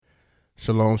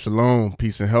Shalom, shalom,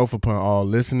 peace and health upon all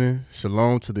listening.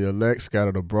 Shalom to the elect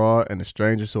scattered abroad and the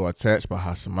strangers who are attached by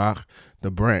Hasamach,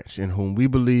 the branch, in whom we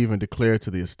believe and declare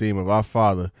to the esteem of our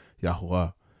Father,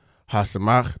 Yahuwah.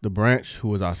 Hasamach, the branch,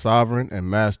 who is our sovereign and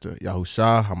master,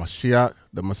 Yahushua HaMashiach,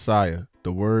 the Messiah,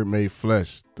 the Word made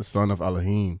flesh, the Son of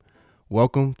Elohim.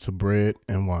 Welcome to Bread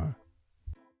and Wine.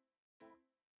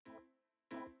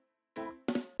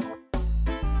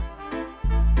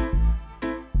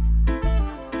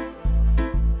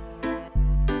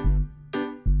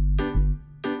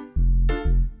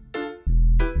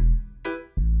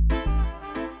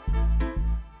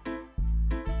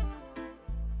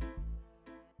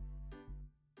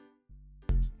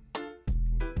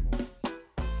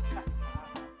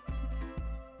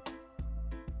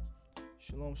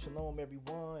 Shalom, shalom,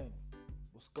 everyone.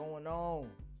 What's going on?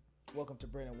 Welcome to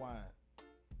Bread and Wine.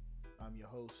 I'm your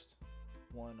host,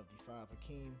 one of the five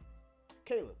Hakeem.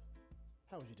 Caleb,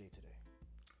 how was your day today?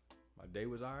 My day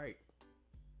was all right.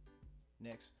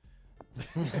 Next.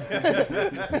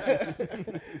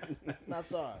 Not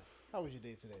sorry. How was your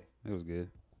day today? It was good.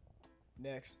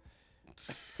 Next.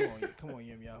 Come on,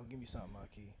 Yum Yahoo. Give me something,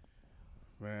 Marquis.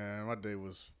 Man, my day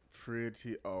was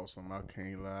pretty awesome. I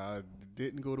can't lie. I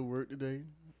didn't go to work today.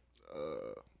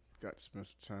 Got to spend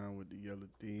some time with the yellow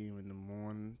theme in the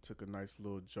morning. Took a nice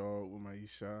little jog with my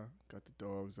Isha. Got the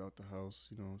dogs out the house.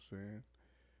 You know what I'm saying?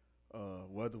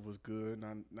 Weather was good.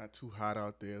 Not too hot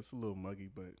out there. It's a little muggy,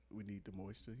 but we need the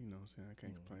moisture. You know what I'm saying? I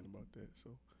can't complain about that. So,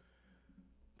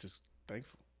 just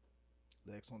thankful.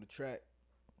 Lex on the track.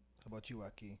 How about you,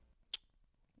 Aki?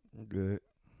 I'm good.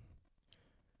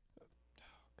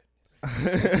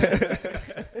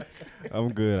 I'm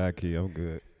good, Aki. I'm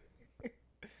good.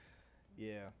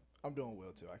 Yeah, I'm doing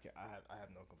well too. I have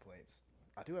no complaints.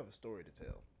 I do have a story to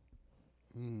tell.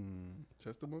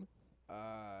 Testimony?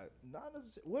 Not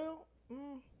necessarily. Well,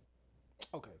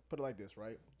 okay. Put it like this,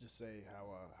 right? Just say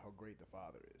how great the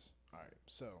Father is. All right.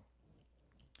 So,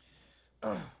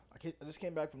 I just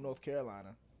came back from North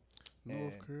Carolina.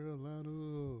 North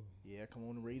Carolina. Yeah, come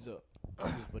on and raise up,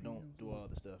 but don't do all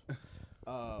the stuff.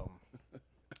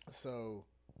 So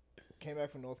came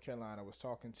back from North Carolina. Was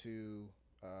talking to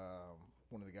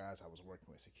one of the guys I was working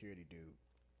with, security dude,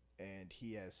 and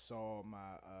he has saw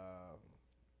my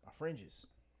fringes,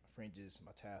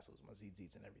 my tassels, my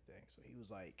zits and everything. So he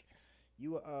was like,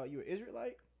 "You an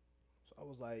Israelite?" So I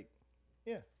was like,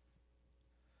 "Yeah."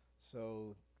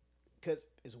 So, cause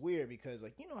it's weird because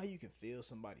like you know how you can feel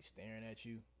somebody staring at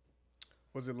you.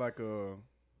 Was it like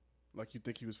you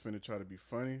think he was finna try to be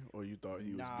funny, or you thought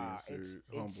he was being serious,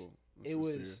 humble? It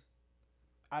was.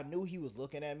 I knew he was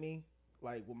looking at me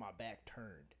like with my back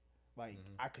turned, like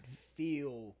I could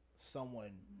feel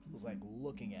someone was like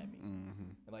looking at me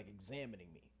and like examining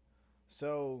me.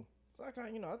 So I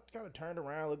kind of turned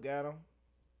around, looked at him.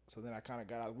 So then I kind of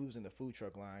got out. We was in the food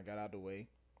truck line, got out the way.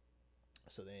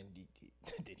 So then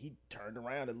he turned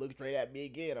around and looked straight at me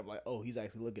again. I'm like, oh, he's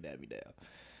actually looking at me now.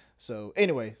 So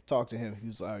anyway, talked to him. He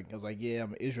was like, I was like, yeah,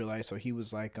 I'm an Israelite. So he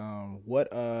was like,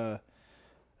 what? I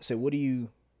said, what do you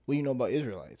know about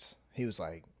Israelites? He was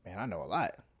like, man, I know a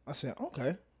lot. I said,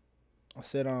 okay. I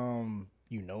said,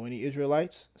 you know any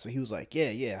Israelites? So he was like,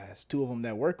 yeah, there's two of them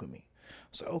that work with me.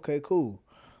 So okay, cool.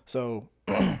 So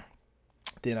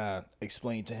then I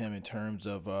explained to him in terms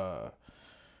of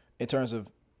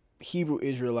Hebrew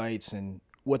Israelites and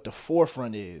what the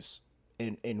forefront is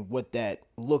and what that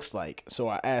looks like. So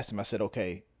I asked him, I said,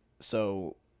 okay,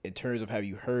 so in terms of have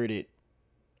you heard,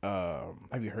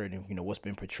 what's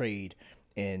been portrayed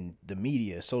in the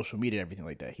media, social media, everything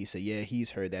like that? He said, yeah,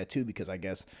 he's heard that too, because I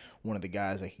guess one of the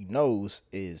guys that he knows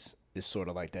is sort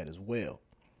of like that as well.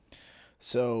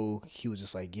 So he was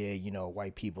just like, yeah,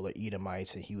 white people are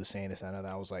Edomites, and he was saying this and that.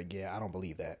 I was like, yeah, I don't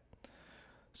believe that.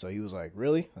 So he was like,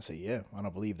 really? I said, yeah, I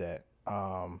don't believe that.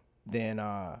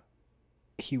 Then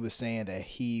he was saying that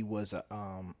he was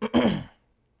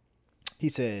he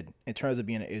said in terms of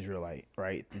being an Israelite,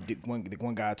 right? The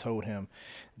one guy told him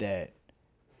that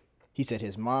he said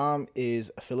his mom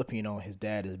is a Filipino, his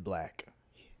dad is black,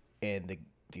 and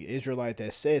the Israelite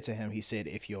that said to him, he said,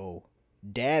 if your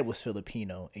dad was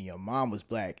Filipino and your mom was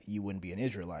black, you wouldn't be an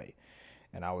Israelite.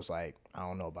 And I was like, I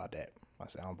don't know about that. I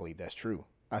said, I don't believe that's true.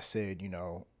 I said,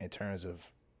 in terms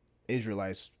of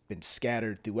Israelites been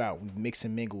scattered throughout, we mix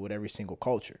and mingle with every single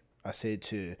culture. I said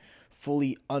to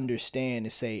fully understand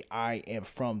and say I am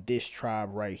from this tribe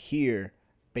right here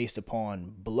based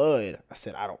upon blood. I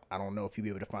said I don't know if you'll be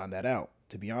able to find that out,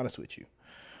 to be honest with you.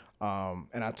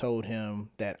 And I told him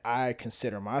that I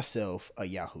consider myself a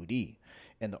Yahudi.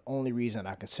 And the only reason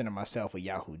I consider myself a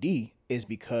Yahudi is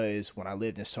because when I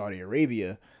lived in Saudi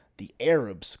Arabia, the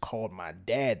Arabs called my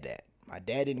dad that. My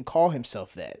dad didn't call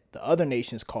himself that. The other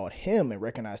nations called him and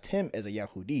recognized him as a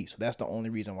Yahudi. So that's the only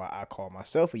reason why I call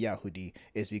myself a Yahudi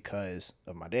is because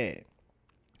of my dad.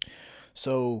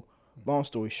 So long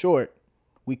story short,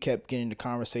 we kept getting into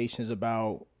conversations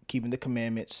about keeping the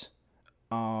commandments,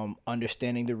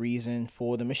 understanding the reason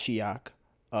for the Mashiach,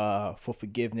 for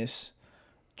forgiveness,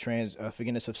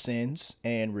 forgiveness of sins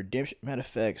and redemption. Matter of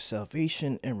fact,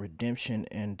 salvation and redemption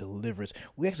and deliverance.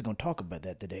 We actually gonna talk about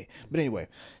that today. But anyway,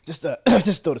 just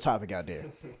just throw the topic out there.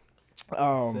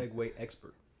 Segway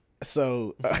expert.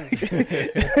 So,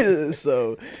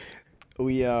 so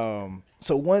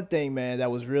one thing, man, that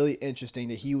was really interesting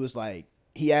that he was like,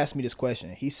 he asked me this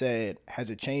question. He said, "Has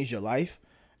it changed your life?"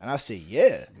 And I said,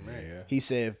 "Yeah." Man. He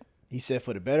said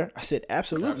for the better. I said,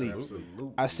 absolutely.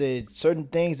 Absolutely. I said certain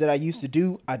things that I used to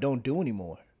do, I don't do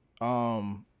anymore.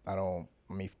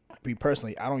 Me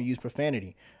personally, I don't use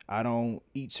profanity. I don't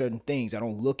eat certain things. I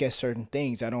don't look at certain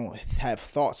things. I don't have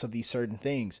thoughts of these certain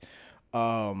things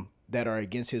that are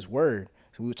against his word.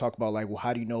 So we would talk about like, well,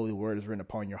 how do you know the word is written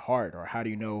upon your heart? Or how do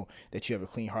you know that you have a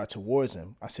clean heart towards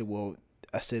him? I said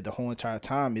the whole entire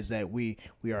time is that we're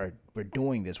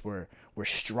doing this. We're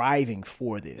striving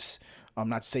for this.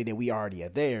 Not to say that we already are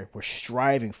there. We're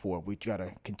striving for it. We got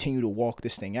to continue to walk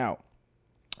this thing out.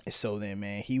 And so then,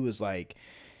 man, he was like,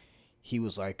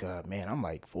 man, I'm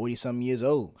like 40 something years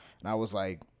old. And I was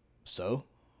like, so?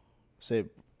 I said,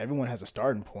 everyone has a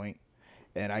starting point.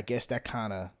 And I guess that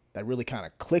really kind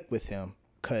of clicked with him.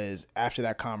 Cause after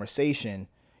that conversation,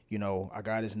 you know, I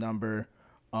got his number.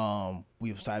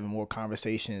 We was having more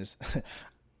conversations.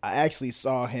 I actually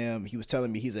saw him. He was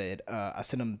telling me, he said, I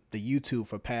sent him the YouTube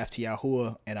for Path to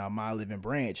Yahuwah and My Living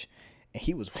Branch. And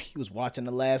he was watching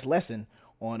the last lesson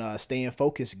on staying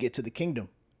focused, get to the kingdom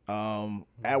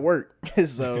at work.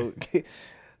 So,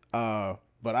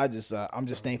 but I'm just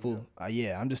thankful.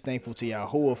 I'm just thankful to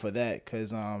Yahuwah for that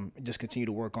because just continue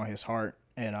to work on his heart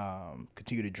and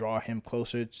continue to draw him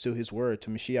closer to his word, to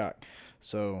Mashiach.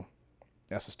 So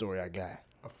that's the story I got.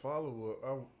 A follower,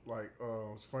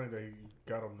 it's funny that he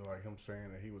got him to like him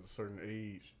saying that he was a certain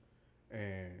age,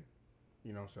 and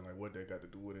you know what I'm saying, like what that got to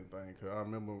do with anything. Cause I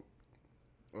remember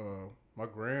my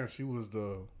grand, she was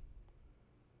the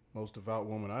most devout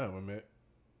woman I ever met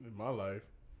in my life,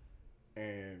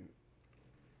 and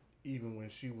even when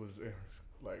she was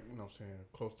like, you know what I'm saying,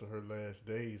 close to her last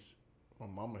days, my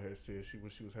mama had said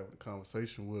when she was having a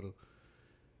conversation with her,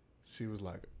 she was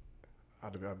like,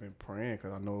 I've been praying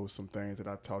because I know it was some things that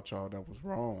I taught y'all that was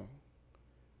wrong.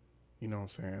 You know what I'm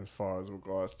saying? As far as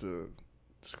regards to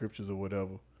scriptures or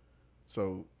whatever.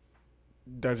 So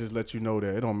that just lets you know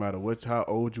that it don't matter how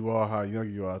old you are, how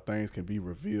young you are, things can be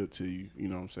revealed to you. You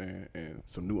know what I'm saying? And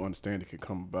some new understanding can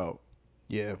come about.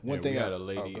 Yeah. One thing we had a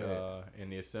lady in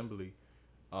the assembly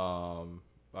a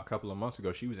couple of months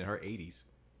ago. She was in her 80s.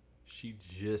 She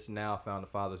just now found the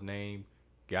Father's name,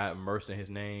 got immersed in his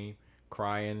name,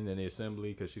 crying in the assembly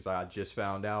because she's like, I just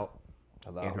found out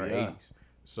in her 80s.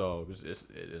 So it's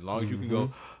as long as you can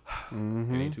go, it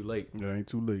ain't too late. It ain't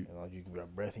too late. As long as you can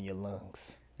get breath in your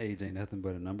lungs. Age ain't nothing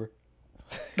but a number.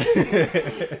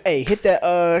 Hey, hit that.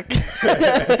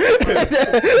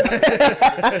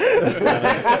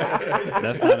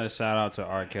 That's not a shout out to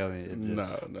R. Kelly. No.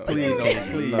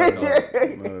 Please.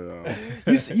 No.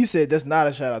 You said that's not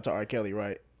a shout out to R. Kelly,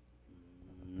 right?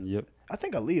 Yep. I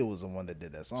think Aaliyah was the one that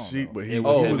did that song. But he It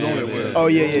was was on him, it with man. it. Oh,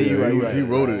 yeah, you're right. He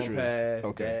wrote it.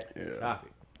 Okay. Stop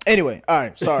it. Anyway, all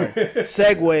right, sorry.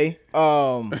 Segue.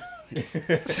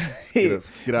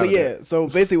 Get out But of yeah, that. so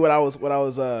basically what I was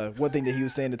one thing that he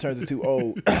was saying in terms of too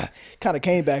old kind of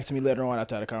came back to me later on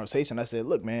after the conversation. I said,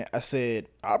 look, man,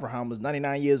 Abraham was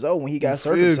 99 years old when he got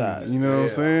circumcised. You know what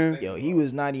I'm saying? Yo, he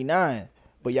was 99,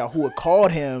 but Yahuwah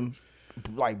called him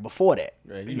like before that.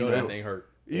 Man, you know that thing hurt.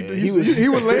 He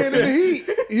was laying in the heat.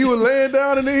 He was laying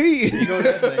down in the heat. You know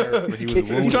that thing hurt. But he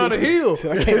was He trying to heal.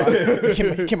 So I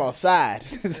he came outside.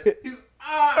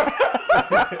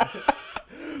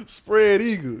 Spread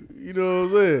eagle. You know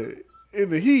what I'm saying? In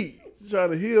the heat,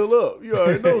 trying to heal up. You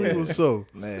already know he was so.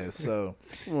 Man, so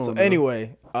on,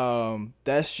 anyway,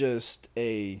 that's just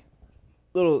a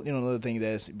little, another thing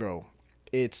that's, bro,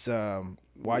 it's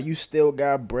while you still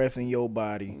got breath in your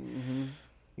body,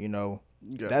 You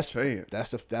got that's a chance.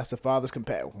 that's the Father's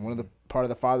part of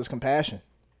the Father's compassion.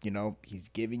 He's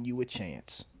giving you a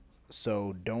chance.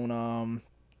 So don't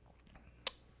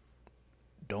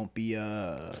be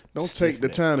Don't take the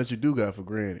stiff-necked. time that you do got for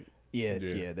granted. Yeah.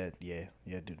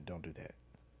 Don't do that.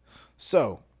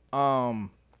 So,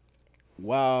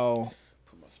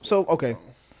 okay,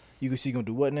 you gonna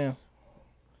do what now?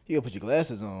 You gonna put your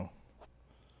glasses on.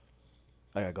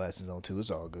 I got glasses on too.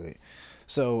 It's all good.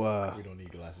 So We don't need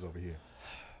glasses over here.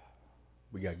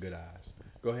 We got good eyes.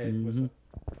 Go ahead. What's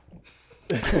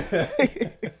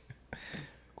up?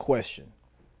 question.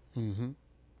 Mm-hmm.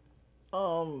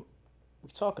 We're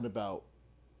talking about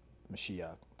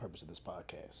Mashiach, purpose of this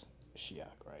podcast. Mashiach,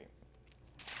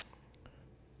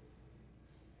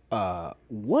 right?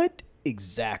 What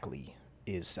exactly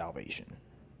is salvation?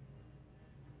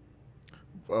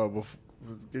 Give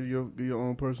your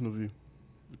own personal view.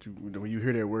 When you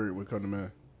hear that word, what come to mind?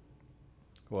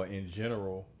 Well, in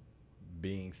general,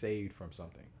 being saved from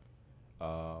something,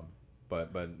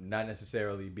 but not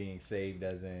necessarily being saved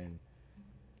as in.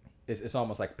 It's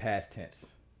almost like past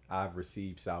tense. I've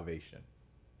received salvation.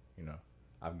 You know,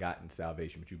 I've gotten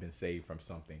salvation, but you've been saved from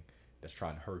something that's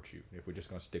trying to hurt you. If we're just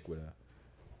gonna stick with a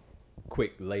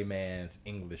quick layman's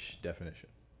English definition.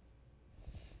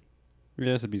 It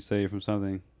has to be saved from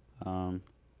something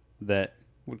that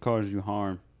would cause you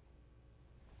harm.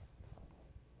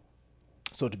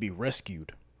 So to be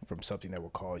rescued from something that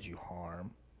will cause you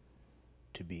harm.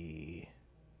 To be,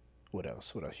 what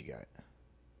else? What else you got?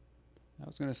 I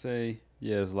was gonna say,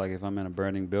 yeah, it's like if I'm in a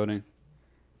burning building,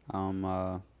 and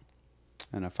a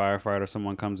firefighter,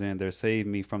 someone comes in, they're save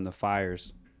me from the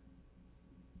fires.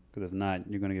 Because if not,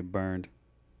 you're gonna get burned.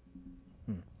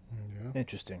 Yeah.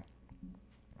 Interesting.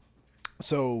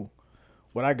 So,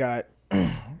 what I got,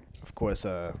 of course,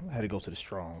 I had to go to the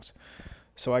Strongs.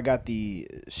 So I got the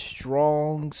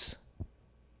Strongs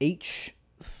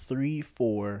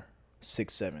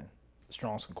H3467.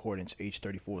 Strong's Concordance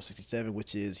H3467,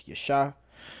 which is Yasha,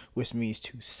 which means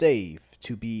to save,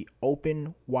 to be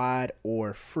open, wide,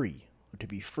 or free, or to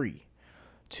be free,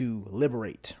 to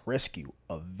liberate, rescue,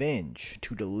 avenge,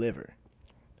 to deliver.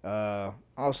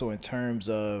 Also, in terms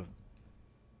of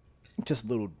just a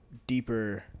little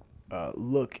deeper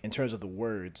look in terms of the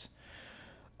words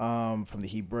from the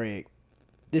Hebraic,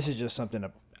 this is just something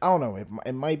I don't know.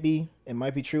 It might be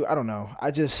true. I don't know.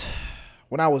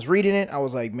 When I was reading it, I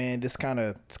was like, man, this kind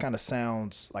of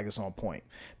sounds like it's on point.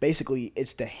 Basically,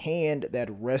 it's the hand that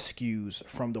rescues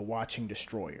from the watching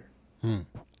destroyer. Yeah,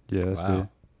 that's good.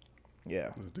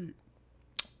 Yeah. That's deep.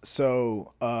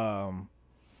 So, From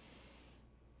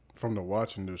the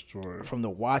watching destroyer. from the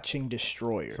watching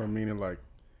destroyer, So meaning like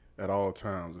at all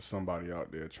times there's somebody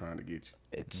out there trying to get you.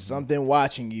 it's something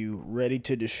watching you, ready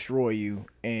to destroy you,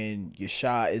 and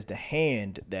Yeshua is the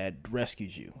hand that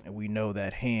rescues you, and we know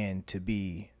that hand to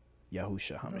be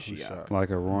Yahusha HaMashiach. Like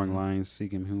a roaring lion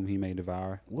seeking whom he may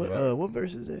devour. What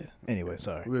verse is that? Anyway,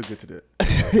 sorry. We'll get to that.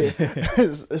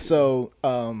 So,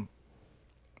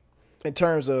 in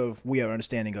terms of we have an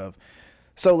understanding of,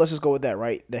 so let's just go with that,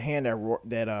 right? The hand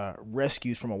that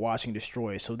rescues from a watching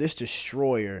destroyer. So this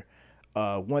destroyer,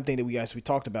 one thing that we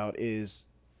talked about is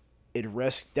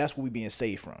that's what we're being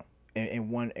saved from. In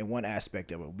one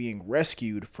aspect of it, being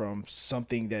rescued from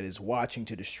something that is watching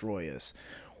to destroy us.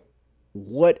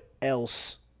 What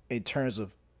else in terms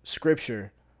of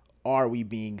scripture are we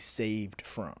being saved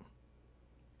from?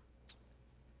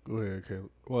 Go ahead,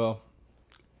 Caleb. Well,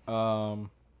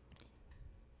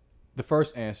 the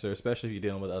first answer, especially if you're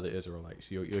dealing with other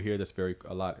Israelites, you'll hear this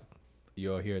a lot.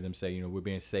 You'll hear them say, you know, we're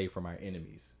being saved from our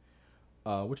enemies,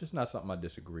 which is not something I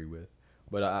disagree with.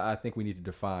 But I think we need to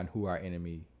define who our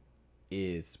enemy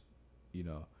is. You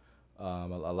know,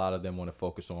 a lot of them want to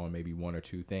focus on maybe one or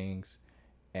two things,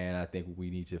 and I think we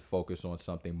need to focus on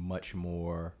something much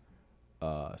more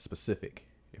specific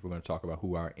if we're going to talk about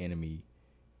who our enemy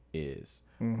is.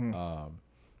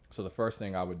 So the first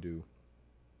thing I would do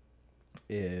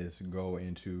is go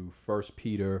into 1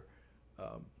 Peter.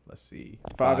 Let's see,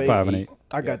 5:8. 5 and 8.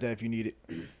 I got that if you need it.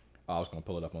 I was going to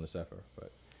pull it up on the Sefer,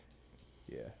 but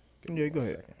yeah. Yeah, go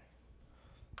ahead.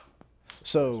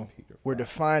 So we're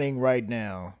defining right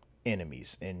now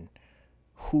enemies and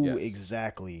who Yes.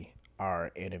 exactly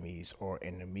our enemies or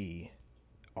enemy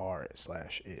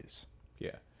are/is.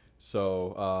 Yeah.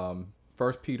 So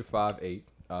 1 Peter 5:8,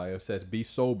 it says, "Be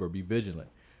sober, be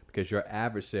vigilant, because your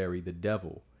adversary, the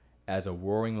devil, as a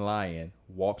roaring lion,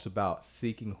 walks about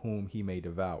seeking whom he may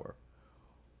devour.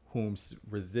 Whom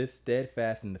resist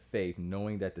steadfast in the faith,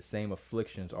 knowing that the same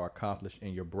afflictions are accomplished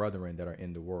in your brethren that are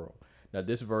in the world." Now,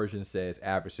 this version says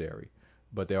adversary,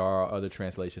 but there are other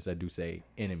translations that do say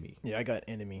enemy. Yeah, I got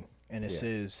enemy, and it Yeah.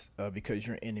 says because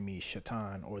your enemy is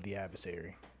Shaitan or the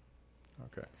adversary.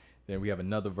 Okay. Then we have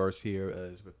another verse here,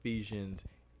 is Ephesians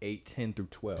 8:10 through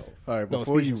 12. All right, No, it's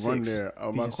before you Ephesians run 6. there, my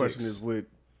Ephesians question 6. is would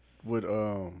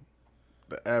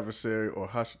the adversary or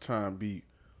Hashatan be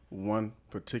one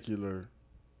particular,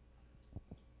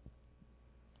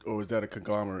 or is that a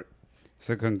conglomerate? It's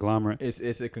a conglomerate.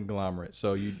 It's a conglomerate.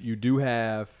 So you do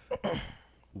have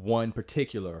one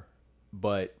particular,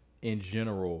 but in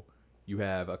general, you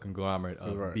have a conglomerate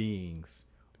of Right. beings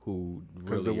who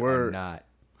 'Cause the really are word- not.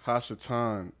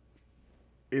 Hashatan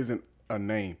isn't a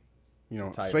name. It's a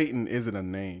title. Satan isn't a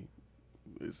name.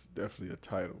 It's definitely a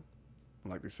title.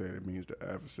 Like they said, it means the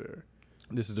adversary.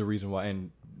 This is the reason why,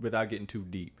 and without getting too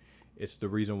deep, it's the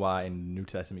reason why in the New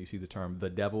Testament you see the term the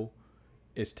devil.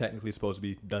 It's technically supposed to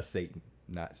be the Satan,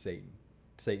 not Satan.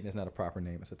 Satan is not a proper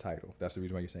name; it's a title. That's the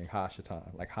reason why you're saying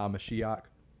Ha-Shatan, like Ha-Mashiach,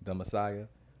 the Messiah,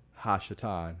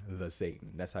 Ha-Shatan, the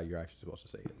Satan. That's how you're actually supposed to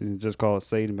say it. He's just called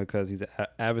Satan because he's an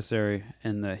adversary.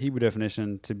 And the Hebrew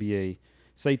definition to be a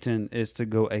Satan is to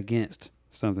go against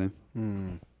something.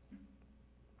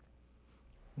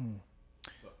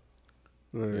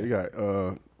 You got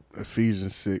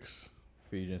Ephesians 6.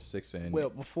 Ephesians 6 and Well,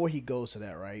 before he goes to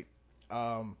that, right?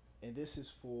 And this is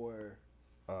for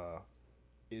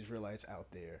Israelites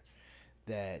out there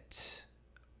that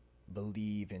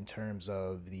believe in terms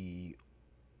of the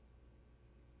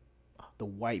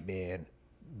white man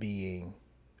being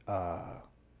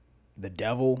the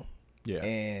devil yeah,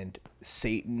 and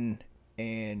Satan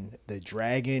and the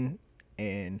dragon,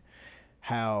 and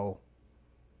how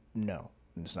no,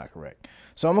 it's not correct.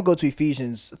 So I'm gonna go to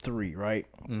Ephesians 3, right?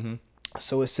 mm-hmm.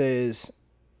 So it says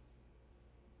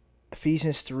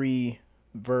Ephesians 3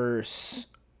 verse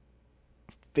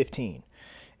 15,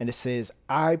 and it says,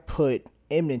 I put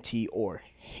enmity or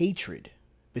hatred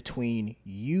between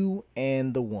you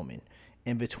and the woman,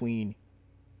 and between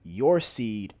your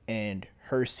seed and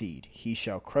her seed. He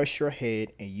shall crush your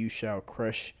head, and you shall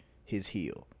crush his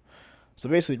heel. So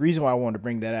basically, the reason why I wanted to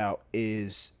bring that out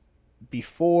is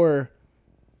before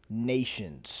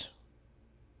nations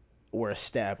were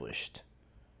established,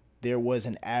 there was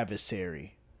an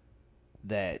adversary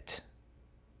that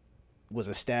was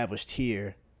established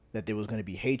here, that there was going to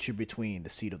be hatred between the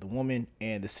seed of the woman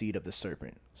and the seed of the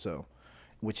serpent. So,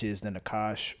 which is the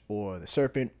Nakash, or the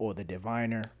serpent, or the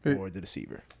diviner, or the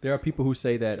deceiver. There are people who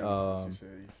say that. You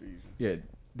said Ephesians. Yeah,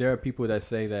 there are people that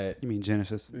say that. You mean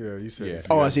Genesis? Yeah, you said. Yeah.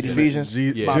 Oh, I see the Ephesians?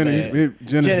 Yeah. My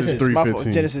Genesis my fault.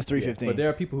 3:15. Genesis Yeah, 3:15. but there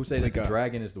are people who say that Like, the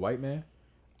dragon is the white man.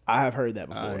 I have heard that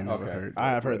before. I ain't never Okay. heard.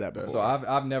 I have heard that That's- So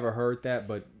I've never heard that,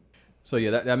 but so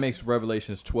yeah, that makes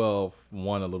Revelations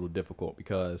 12:1 a little difficult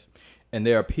because, and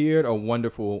there appeared a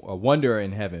wonder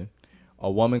in heaven, a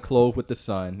woman clothed with the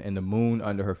sun and the moon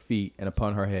under her feet, and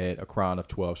upon her head a crown of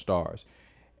 12 stars.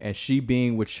 And she,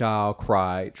 being with child,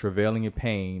 cried, travailing in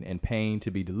pain, and pain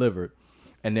to be delivered.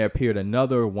 And there appeared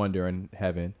another wonder in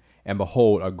heaven, and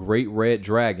behold, a great red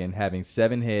dragon, having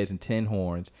 7 heads and 10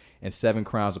 horns, and 7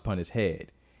 crowns upon his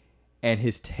head. And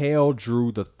his tail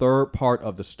drew the third part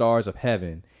of the stars of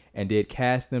heaven, and did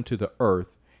cast them to the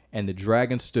earth. And the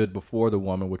dragon stood before the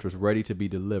woman, which was ready to be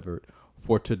delivered,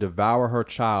 for to devour her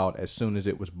child as soon as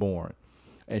it was born.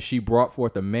 And she brought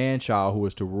forth a man-child who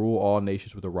was to rule all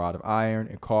nations with a rod of iron,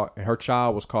 and her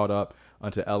child was caught up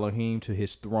unto Elohim to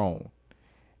his throne.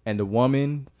 And the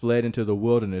woman fled into the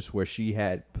wilderness, where she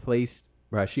had a place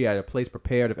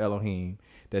prepared of Elohim,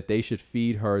 that they should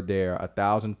feed her there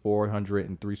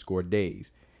 1,460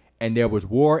 days. And there was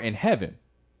war in heaven.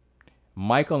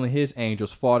 Michael and his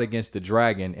angels fought against the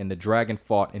dragon, and the dragon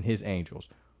fought and his angels.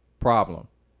 Problem.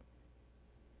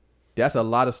 That's a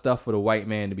lot of stuff for the white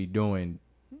man to be doing.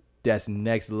 That's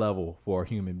next level for a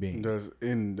human being. That's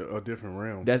in a different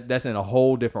realm. That's in a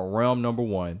whole different realm, number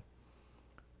one.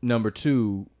 Number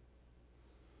two,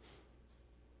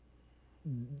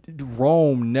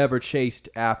 Rome never chased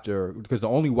after, because the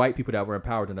only white people that were in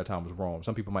power during that time was Rome.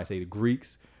 Some people might say the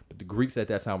Greeks, but the Greeks at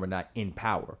that time were not in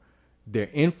power. Their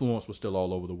influence was still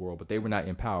all over the world, but they were not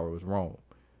in power. It was Rome.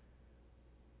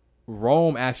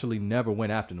 Rome actually never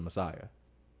went after the Messiah.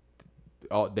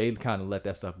 They kind of let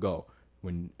that stuff go.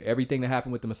 When everything that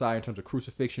happened with the Messiah in terms of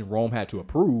crucifixion, Rome had to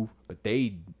approve, but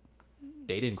they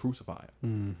didn't crucify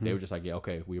him. They were just like, yeah,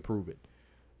 okay, we approve it.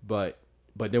 But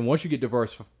then once you get to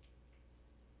verse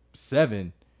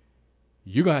 7,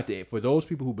 you're gonna have to, for those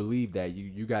people who believe that,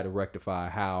 you got to rectify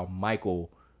how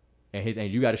Michael and his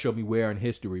angel. You got to show me where in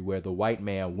history where the white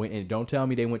man went, and don't tell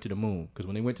me they went to the moon, because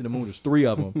when they went to the moon, there's 3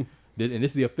 of them, and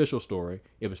this is the official story.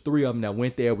 It was 3 of them that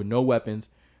went there with no weapons,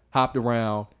 hopped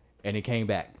around, and it came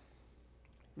back.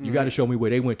 You got to show me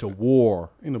where they went to war.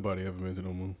 Ain't nobody ever been to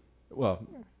no moon. Well,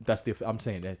 I'm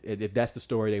saying that if that's the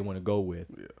story they want to go with,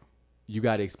 you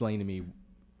got to explain to me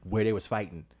where they was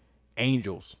fighting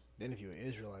angels. Then if you're an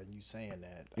Israelite and you saying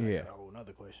that, I got a whole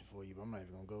other question for you, but I'm not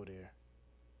even gonna go there.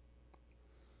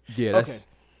 Yeah, that's. Okay.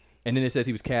 And then it says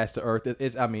he was cast to earth.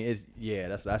 That's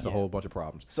a whole bunch of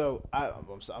problems. So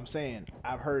I'm saying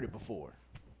I've heard it before.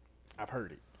 I've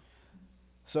heard it.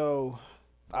 So,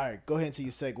 all right, go ahead into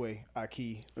your segue,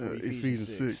 Aki. For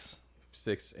Ephesians 6.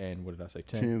 6 and what did I say?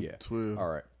 10? 10, Yeah. 12. All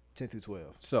right. 10 through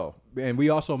 12. So, and we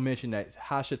also mentioned that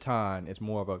Hashatan is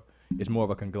more of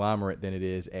a conglomerate than it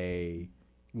is a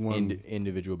One.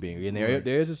 individual being. And Right.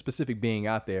 there is a specific being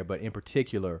out there, but in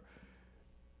particular,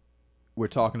 we're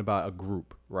talking about a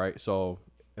group, right? So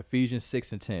Ephesians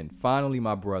 6 and 10. Finally,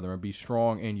 my brethren, be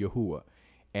strong in Yahuwah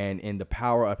and in the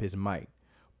power of his might.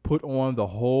 Put on the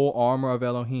whole armor of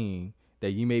Elohim,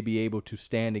 that ye may be able to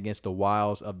stand against the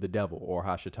wiles of the devil, or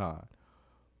Hashatan.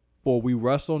 For we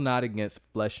wrestle not against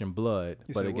flesh and blood,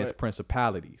 You but said against what?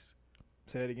 principalities.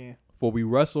 Say that again. For we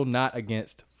wrestle not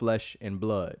against flesh and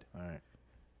blood. All right.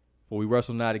 For we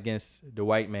wrestle not against the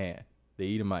white man,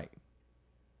 the Edomite,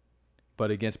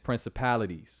 but against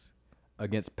principalities,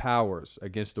 against powers,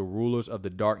 against the rulers of the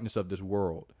darkness of this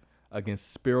world,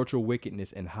 against spiritual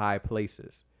wickedness in high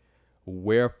places.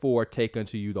 Wherefore take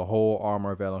unto you the whole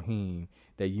armor of Elohim,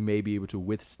 that you may be able to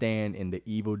withstand in the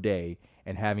evil day,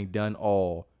 and having done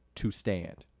all, to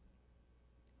stand.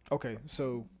 Okay,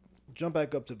 so jump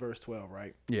back up to verse 12,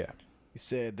 right? Yeah. You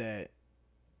said that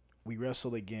we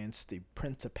wrestle against the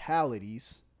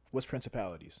principalities. What's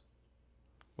principalities?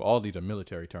 Well, all these are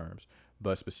military terms,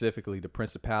 but specifically the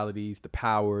principalities, the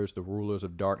powers, the rulers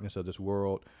of darkness of this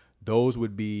world, those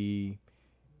would be,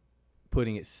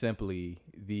 putting it simply,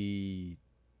 the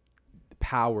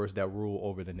powers that rule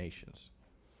over the nations.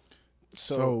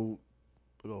 So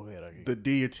Go ahead. I the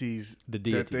deities, The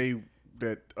deities.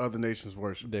 that other nations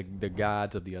worship. The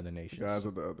gods of the other nations. Guys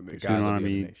of the other nations. gods of the other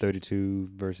Deuteronomy nations. 32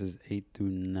 verses 8 through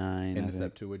 9. In I the think.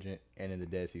 Septuagint and in the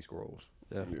Dead Sea Scrolls.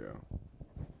 Yeah. Yeah.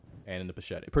 And in the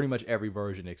Peshet. Pretty much every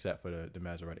version except for the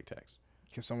Masoretic text.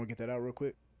 Can someone get that out real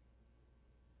quick?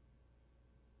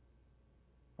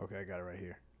 Okay, I got it right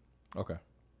here. Okay.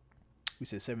 We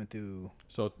said 7 through.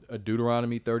 So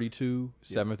Deuteronomy 32,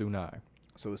 7 through 9.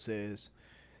 So it says.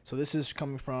 So this is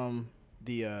coming from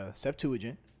the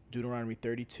Septuagint, Deuteronomy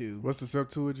 32. What's the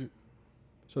Septuagint?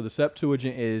 So the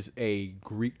Septuagint is a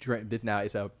Greek. Now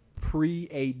it's a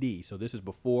pre-AD. So this is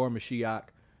before Mashiach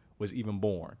was even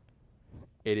born.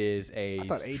 It is a. I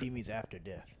thought AD means after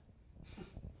death.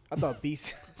 I thought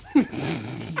BC.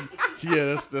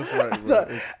 Yeah, that's right.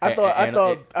 Bro. I thought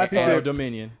Anno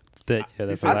Dominion.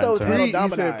 That's I thought it was a Anno term. He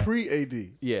Domini. said pre-AD.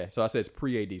 Yeah, so I said it's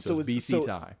pre-AD, so, it's BC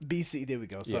time. BC, there we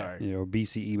go. Sorry. Yeah, or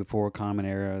BCE before Common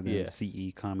Era, then Yeah.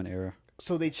 CE Common Era.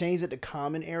 So they changed it to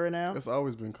Common Era now. That's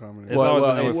always been common. It's always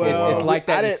been it's, that way. it's like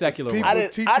that I in the didn't- secular people realm.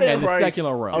 teach I didn't And the Christ.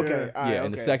 secular realm. Okay, Yeah. all right, Yeah,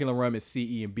 and the okay. secular realm is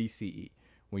CE and BCE.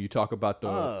 When you talk about the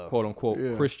Oh. quote unquote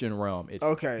Yeah. Christian realm, it's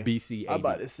Okay. BC. I'm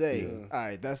about to say. Yeah. All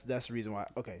right, that's the reason why.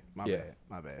 Okay, my Yeah.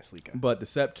 bad, sleek guy. But the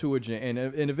Septuagint,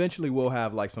 and eventually we'll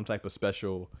have like some type of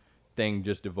special thing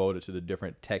just devoted to the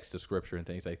different texts of scripture and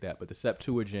things like that. But the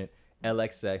Septuagint,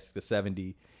 LXX, the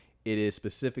 70, it is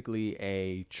specifically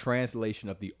a translation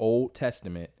of the Old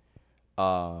Testament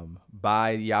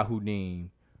by Yahudim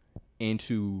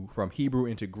from Hebrew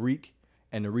into Greek.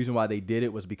 And the reason why they did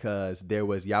it was because there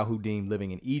was Yahudim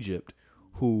living in Egypt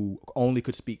who only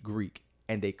could speak Greek,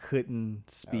 and they couldn't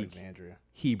speak Alexandria.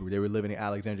 Hebrew. They were living in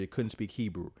Alexandria, couldn't speak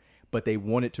Hebrew, but they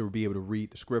wanted to be able to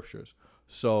read the scriptures.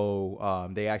 So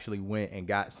they actually went and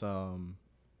got some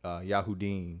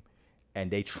Yahudim,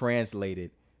 and they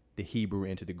translated the Hebrew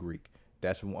into the Greek.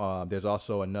 That's there's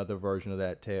also another version of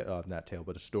that not tale,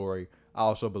 but a story. I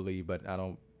also believe, but I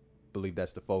don't believe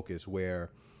that's the focus,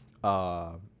 where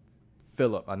not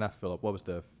Philip, what was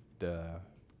the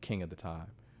king at the time?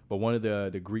 But one of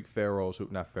the Greek pharaohs,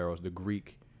 the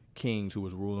Greek kings who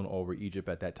was ruling over Egypt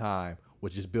at that time,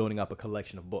 was just building up a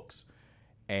collection of books.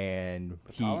 And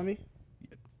Ptolemy?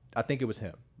 I think it was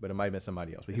him, but it might have been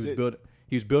somebody else. But he Is was it-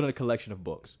 he was building a collection of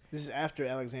books. This is after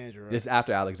Alexandria, right? This is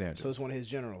after Alexander. So it's one of his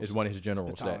generals. It's one of his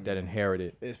generals Ptolemy. that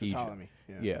inherited It's Egypt. Ptolemy.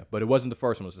 Yeah, but it wasn't the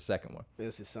first one; it was the second one.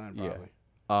 It's his son, Yeah.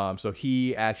 probably. So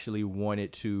he actually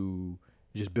wanted to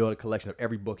just build a collection of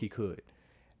every book he could,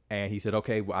 and he said,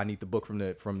 "Okay, well, I need the book from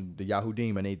the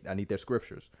Yahudim. I need their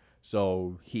scriptures."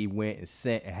 So he went and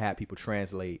sent and had people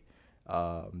translate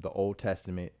the Old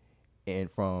Testament and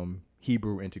from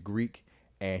Hebrew into Greek.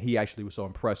 And he actually was so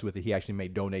impressed with it, he actually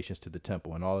made donations to the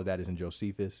temple, and all of that is in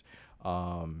Josephus.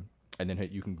 And then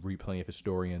you can read plenty of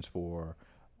historians for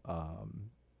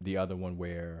the other one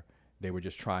where they were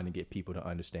just trying to get people to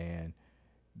understand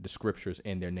the scriptures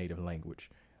in their native language.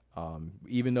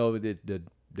 Even though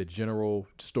the general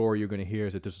story you're going to hear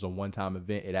is that this is a one-time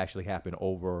event, it actually happened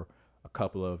over a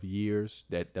couple of years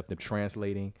that them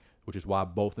translating, which is why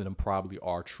both of them probably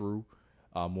are true.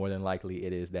 More than likely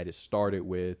it is that it started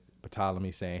with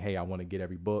Ptolemy saying, "Hey, I want to get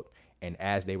every book," and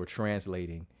as they were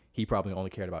translating, he probably only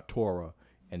cared about Torah,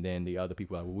 and then the other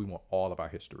people were like, "Well, we want all of our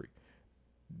history."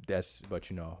 But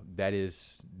that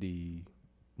is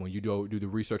when you do the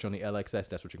research on the LXS,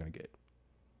 that's what you're gonna get.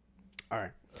 All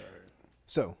right.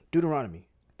 So Deuteronomy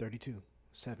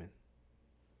 32:7,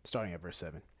 starting at verse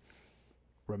 7.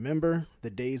 Remember the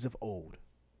days of old.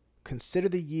 Consider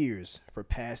the years for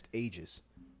past ages.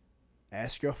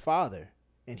 Ask your father,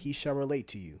 and he shall relate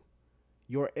to you.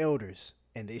 Your elders,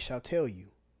 and they shall tell you.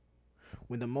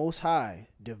 When the Most High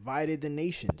divided the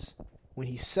nations, when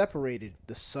he separated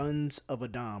the sons of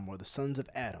Adam, or the sons of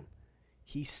Adam,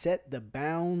 he set the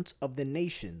bounds of the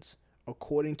nations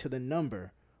according to the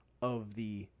number of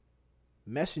the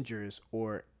messengers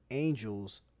or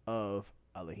angels of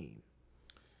Elohim.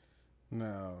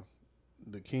 Now,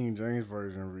 the King James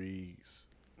Version reads,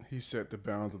 he set the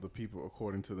bounds of the people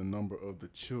according to the number of the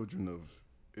children of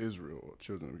Israel, or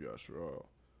children of Yasharal.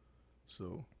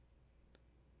 So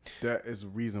that is the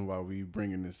reason why we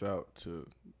bringing this out, to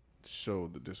show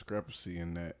the discrepancy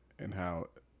in that, and how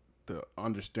the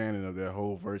understanding of that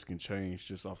whole verse can change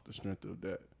just off the strength of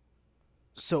that.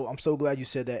 So I'm so glad you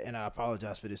said that, and I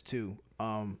apologize for this too.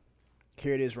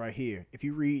 Here it is right here. If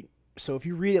you read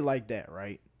it like that,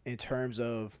 right, in terms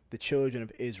of the children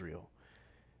of Israel.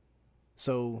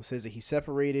 So it says that he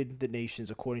separated the nations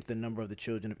according to the number of the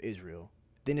children of Israel.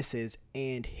 Then it says,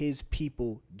 and his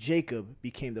people Jacob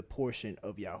became the portion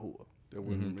of Yahuwah. That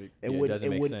wouldn't make It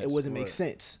wouldn't make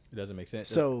sense. It doesn't make sense.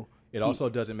 So it also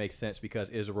doesn't make sense because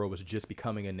Israel was just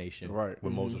becoming a nation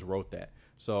when Moses wrote that.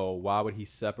 So why would he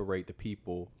separate the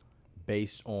people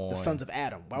based on the sons of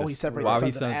Adam? Why would he separate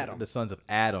the sons of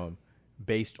Adam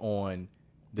based on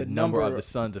the number of the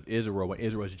sons of Israel when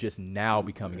Israel is just now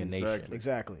becoming a nation?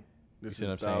 Exactly. This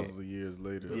is thousands of years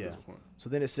later at this point. So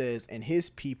then it says, and his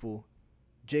people,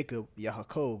 Jacob,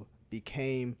 Yaakov,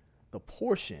 became the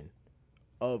portion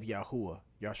of Yahuwah.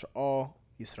 Yasha'al,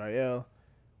 Israel,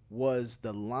 was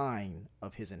the line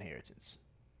of his inheritance.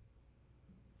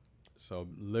 So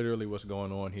literally what's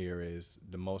going on here is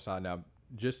the Most High. Now,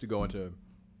 just to go into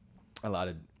a lot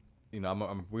of,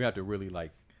 we have to really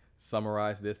like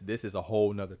summarize this. This is a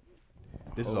whole nother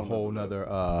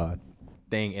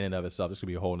thing in and of itself. This could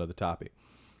be a whole nother topic.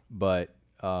 But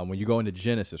when you go into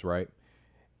Genesis, right,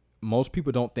 most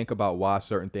people don't think about why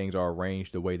certain things are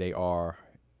arranged the way they are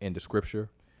in the scripture.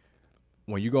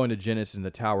 When you go into Genesis in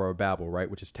the Tower of Babel, right,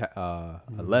 which is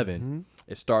 11,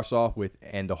 it starts off with,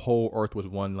 and the whole earth was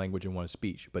one language and one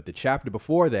speech. But the chapter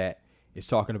before that is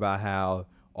talking about how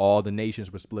all the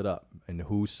nations were split up and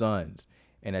whose sons.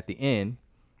 And at the end,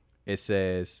 it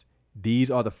says,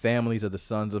 these are the families of the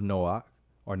sons of Noah,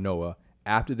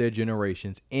 after their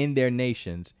generations, in their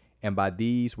nations, and by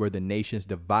these were the nations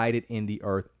divided in the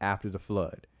earth after the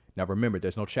flood. Now remember,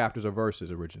 there's no chapters or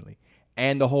verses originally.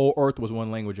 And the whole earth was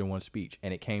one language and one speech.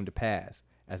 And it came to pass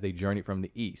as they journeyed from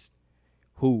the east.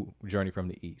 Who journeyed from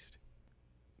the east?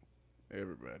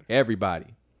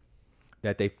 Everybody.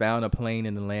 That they found a plain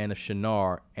in the land of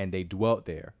Shinar, and they dwelt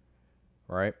there.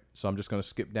 Right? So I'm just going to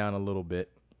skip down a little bit.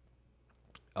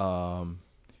 So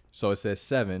it says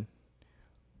 7.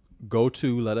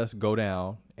 Let us go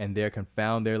down, and there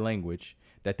confound their language,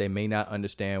 that they may not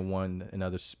understand one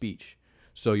another's speech.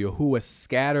 So Yahuwah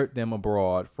scattered them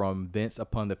abroad from thence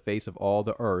upon the face of all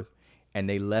the earth, and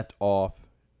they left off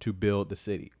to build the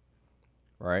city.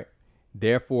 Right?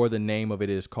 Therefore the name of it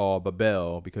is called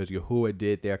Babel, because Yahuwah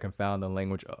did there confound the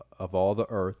language of all the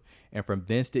earth, and from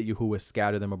thence did Yahuwah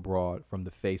scatter them abroad from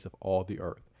the face of all the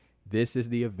earth. This is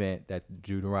the event that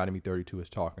Deuteronomy 32 is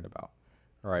talking about.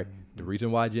 All right. Mm-hmm. The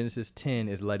reason why Genesis 10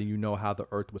 is letting you know how the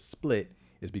earth was split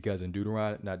is because in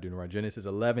Genesis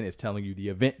 11 is telling you the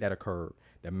event that occurred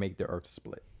that made the earth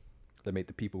split, that made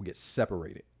the people get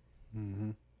separated.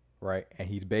 Mm-hmm. Right. And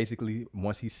he's basically,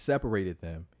 once he separated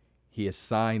them, he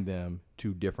assigned them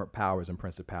to different powers and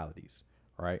principalities.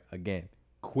 Right. Again,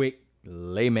 quick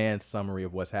layman summary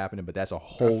of what's happening, but that's a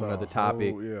whole other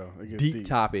topic, deep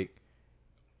topic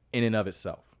in and of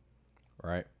itself.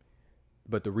 Right.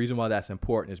 But the reason why that's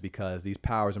important is because these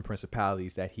powers and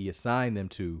principalities that he assigned them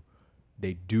to,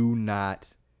 they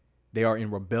are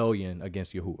in rebellion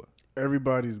against Yahuwah.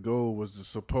 Everybody's goal was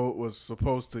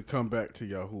supposed to come back to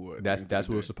Yahuwah. That's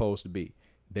what it's supposed to be.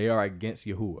 They are against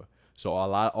Yahuwah. So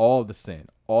all of the sin,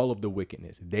 all of the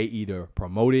wickedness, they either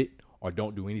promote it or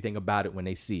don't do anything about it when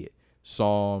they see it.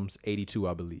 Psalms 82,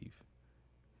 I believe.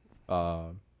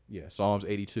 Psalms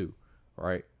 82,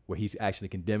 right? Where he's actually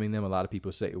condemning them. A lot of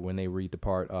people say when they read the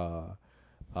part,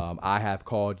 I have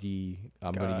called ye,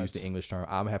 I'm going to use the English term,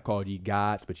 I have called ye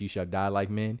gods, but ye shall die like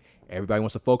men. Everybody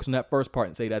wants to focus on that first part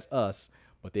and say that's us,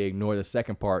 but they ignore the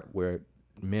second part where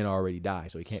men already die,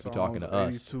 so he can't be talking to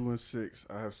us. 82 and 6,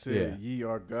 I have said, ye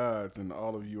are gods, and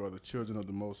all of you are the children of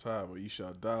the Most High, but ye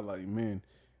shall die like men.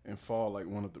 and fall like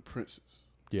one of the princes.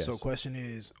 Yes. So question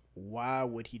is, why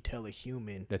would he tell a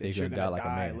human That that they you're should gonna die die like a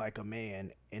man. like a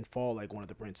man and fall like one of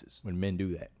the princes? When men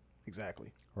do that,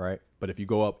 Exactly. right? But if you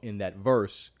go up in that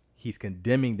verse, he's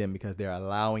condemning them because they're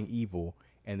allowing evil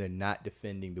and they're not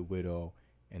defending the widow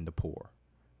and the poor,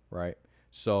 right?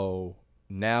 So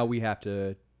now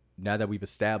that we've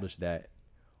established that,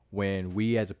 when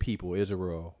we as a people,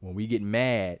 Israel, when we get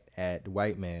mad at the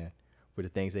white man for the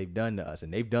things they've done to us,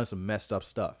 and they've done some messed up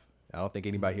stuff. I don't think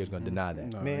anybody here is going to deny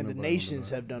that. Nah, Man, the nobody nations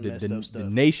gonna have done The, messed the, up stuff. the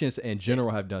nations in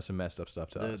general have done some messed up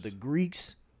stuff to us. The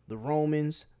Greeks, the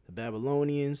Romans, the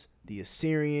Babylonians, the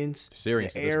Assyrians,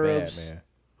 Syrians the did this Arabs. bad, man.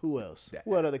 Who else?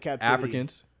 What other captivity?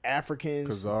 Africans,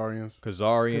 Khazarians,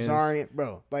 Khazarians,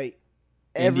 bro. Like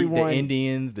everyone. the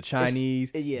Indians, the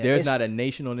Chinese. yeah, There's it's- not a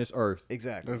nation on this earth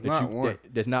Exactly. There's that not one.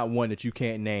 there's not one that you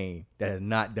can't name that has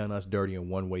not done us dirty in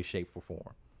one way, shape, or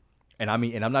form. And I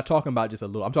mean, and I'm not talking about just a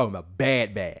little. I'm talking about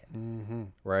bad,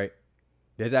 right?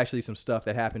 There's actually some stuff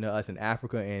that happened to us in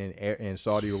Africa and in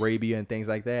Saudi Arabia and things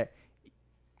like that.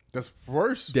 That's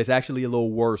worse. That's actually a little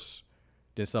worse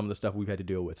than some of the stuff we've had to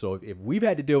deal with. So if we've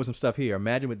had to deal with some stuff here,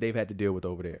 imagine what they've had to deal with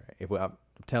over there. I'm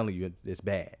telling you, it's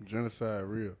bad. Genocide,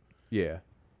 real. Yeah.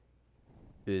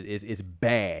 It's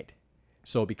bad.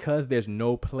 So because there's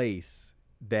no place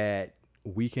that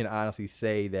we can honestly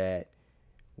say that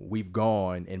we've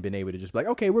gone and been able to just be like,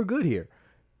 okay, we're good here.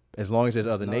 As long as there's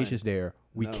other nations there,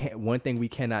 we can't. One thing we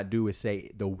cannot do is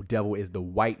say the devil is the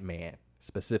white man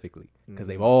specifically, because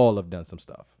they've all have done some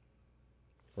stuff,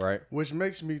 right? Which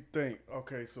makes me think,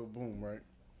 okay, so boom, right?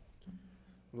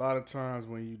 A lot of times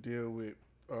when you deal with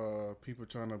people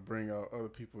trying to bring out other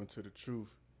people into the truth,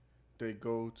 they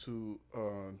go to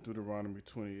Deuteronomy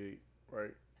 28,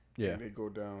 right? Yeah. And they go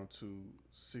down to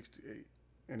 68.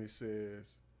 And it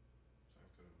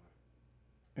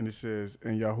says,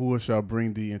 and Yahuwah shall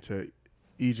bring thee into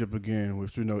Egypt again,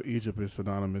 which we know Egypt is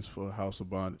synonymous for a house of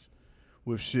bondage,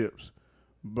 with ships,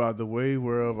 by the way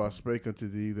whereof I spake unto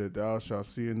thee, that thou shalt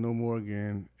see it no more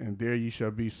again, and there ye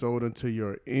shall be sold unto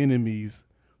your enemies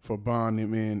for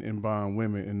bondmen and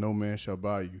bondwomen, and no man shall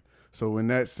buy you. So in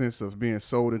that sense of being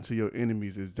sold into your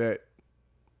enemies, is that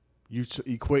you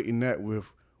equating that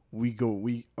with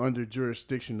we under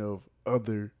jurisdiction of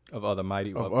other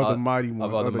mighty ones, of other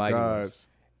mighty gods. ones.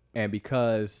 And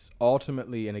because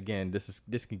ultimately, and again,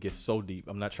 this can get so deep.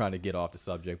 I'm not trying to get off the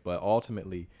subject, but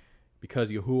ultimately, because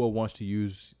Yahuwah wants to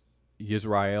use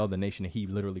Israel, the nation that he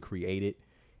literally created,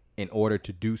 in order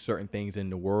to do certain things in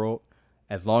the world,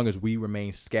 as long as we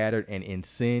remain scattered and in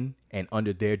sin and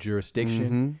under their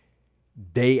jurisdiction,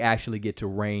 they actually get to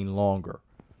reign longer,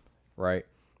 right?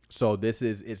 So this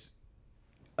is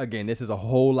a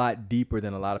whole lot deeper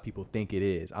than a lot of people think it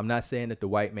is. I'm not saying that the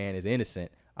white man is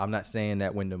innocent. I'm not saying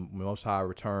that when the Most High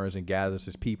returns and gathers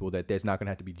his people that there's not going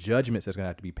to have to be judgments that's going to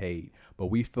have to be paid. But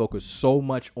we focus so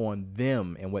much on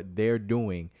them and what they're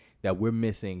doing that we're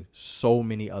missing so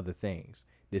many other things.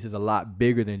 This is a lot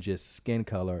bigger than just skin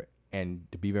color and,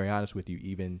 to be very honest with you,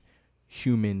 even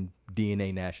human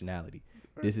DNA nationality.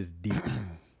 This is deep.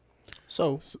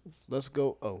 So let's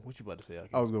go. Oh, what you about to say?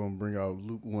 I was going to bring out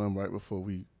Luke 1 right before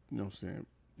we, you know what I'm saying?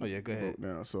 Oh yeah, go ahead.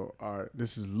 Now, so all right,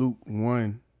 this is Luke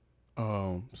 1,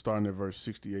 starting at verse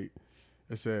 68.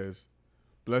 It says,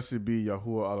 "Blessed be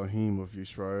Yahuwah Elohim of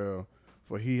Yisrael,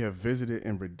 for he hath visited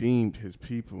and redeemed his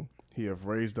people. He hath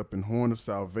raised up an horn of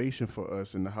salvation for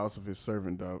us in the house of his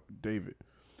servant David,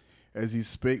 as he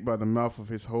spake by the mouth of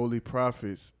his holy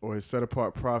prophets, or his set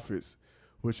apart prophets,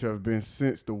 which have been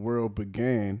since the world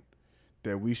began,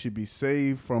 that we should be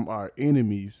saved from our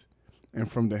enemies and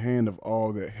from the hand of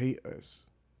all that hate us,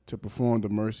 to perform the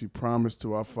mercy promised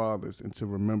to our fathers, and to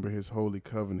remember his holy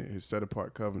covenant, his set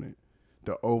apart covenant,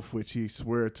 the oath which he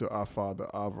sware to our father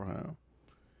Abraham,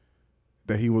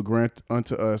 that he will grant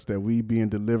unto us that we, being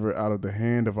delivered out of the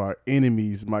hand of our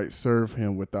enemies, might serve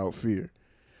him without fear."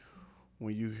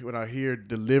 When I hear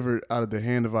delivered out of the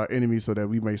hand of our enemies so that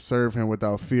we may serve him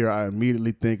without fear, I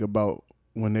immediately think about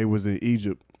when they was in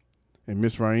Egypt and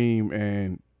Mizraim,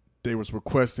 and they was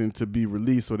requesting to be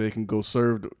released so they can go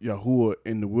serve Yahuwah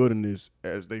in the wilderness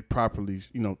as they properly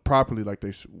like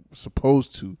they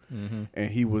supposed to. And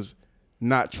he was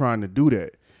not trying to do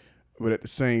that. But at the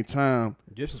same time,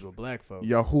 Egyptians were black folks.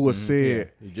 Yahuwah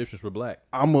said, The Egyptians were black.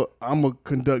 I'm a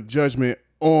conduct judgment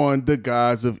on the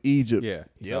gods of Egypt. Yeah.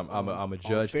 He said, I'm a On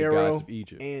judge the Pharaoh, gods of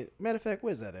Egypt. And matter of fact,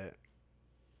 where's that at?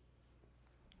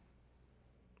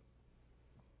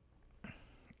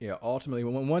 Yeah, ultimately,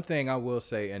 one thing I will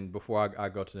say, and before I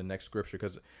go to the next scripture,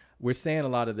 because we're saying a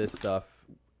lot of this stuff,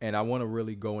 and I want to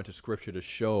really go into scripture to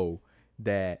show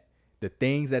that the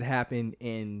things that happen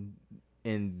in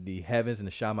in the heavens and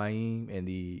the Shamayim and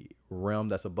the realm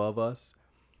that's above us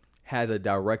has a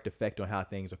direct effect on how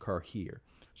things occur here.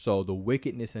 So the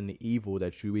wickedness and the evil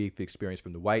that we've experienced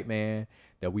from the white man,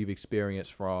 that we've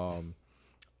experienced from,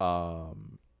 that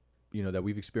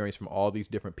we've experienced from all these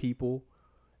different people,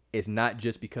 it's not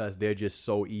just because they're just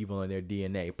so evil in their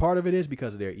DNA. Part of it is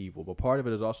because they're evil, but part of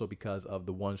it is also because of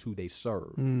the ones who they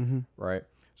serve, right?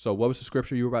 So what was the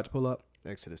scripture you were about to pull up?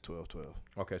 Exodus 12:12.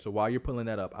 Okay, so while you're pulling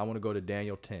that up, I want to go to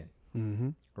Daniel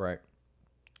 10, right?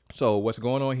 So what's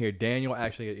going on here, Daniel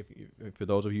actually, if for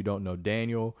those of you who don't know,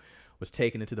 Daniel was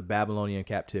taken into the Babylonian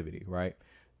captivity, right?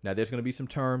 Now, there's going to be some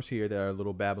terms here that are a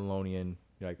little Babylonian,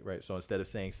 right? So instead of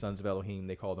saying sons of Elohim,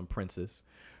 they call them princes,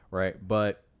 right?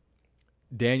 But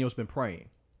Daniel's been praying,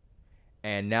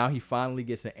 and now he finally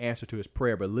gets an answer to his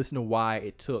prayer. But listen to why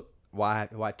it took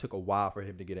a while for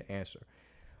him to get an answer.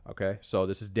 Okay, so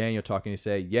this is Daniel talking. He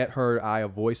said, "Yet heard I a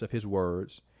voice of his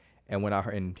words, and when I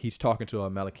heard," and he's talking to a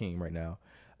Malachim right now,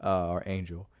 our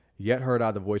angel. "Yet heard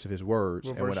I the voice of his words."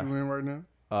 What and verse you in right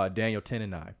now? Daniel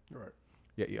 10:9. Right.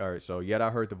 Yeah, all right. So, yet I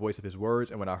heard the voice of his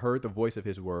words, and when I heard the voice of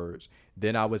his words,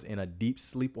 then I was in a deep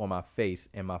sleep on my face,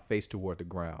 and my face toward the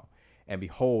ground. And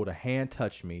behold, a hand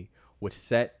touched me, which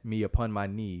set me upon my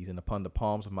knees and upon the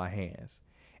palms of my hands.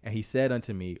 And he said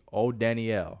unto me, O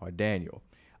Daniel, or Daniel,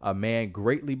 a man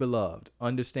greatly beloved,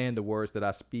 understand the words that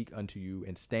I speak unto you,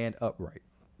 and stand upright.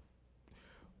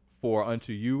 For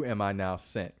unto you am I now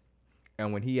sent.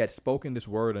 And when he had spoken this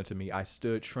word unto me, I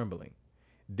stood trembling.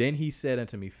 Then he said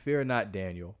unto me, Fear not,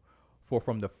 Daniel, for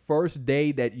from the first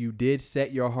day that you did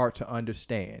set your heart to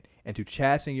understand and to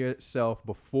chasten yourself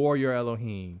before your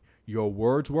Elohim, your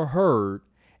words were heard,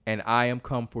 and I am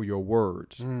come for your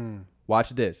words.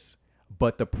 Watch this.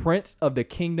 But the prince of the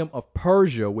kingdom of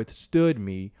Persia withstood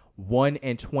me 21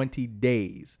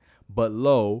 days. But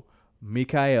lo,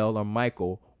 Michael, or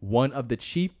Michael, one of the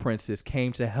chief princes,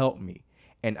 came to help me,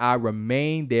 and I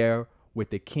remained there with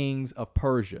the kings of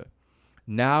Persia.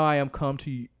 Now I am come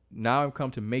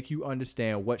to make you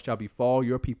understand what shall befall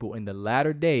your people in the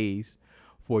latter days,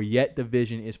 for yet the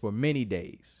vision is for many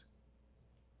days.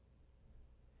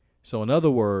 So in other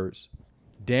words,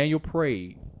 Daniel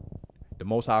prayed. The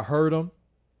Most High heard him,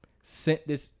 sent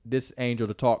this angel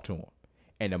to talk to him.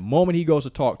 And the moment he goes to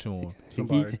talk to him,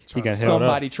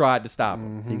 somebody tried to stop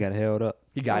him. He got held up.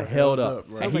 He got held up.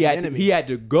 Right. And he had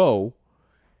to go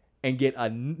and get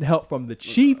help from the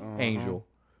chief angel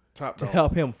to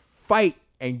help him fight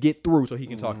and get through so he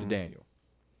can talk to Daniel.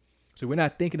 So we're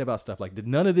not thinking about stuff like that.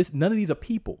 None of these are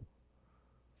people.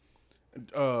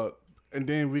 And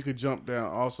then we could jump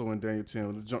down also in Daniel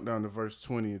 10. Let's jump down to verse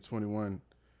 20 and 21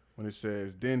 when it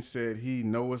says, Then said he,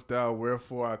 Knowest thou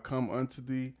wherefore I come unto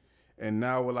thee? And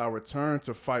now will I return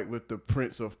to fight with the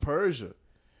prince of Persia.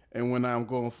 And when I am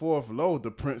going forth, lo,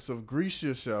 the prince of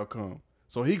Grecia shall come.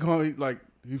 So he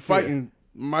fighting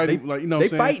mighty, They- like, you know they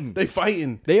what I'm saying? fighting. They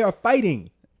fighting. They are fighting.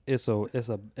 It's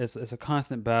a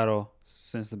constant battle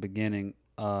since the beginning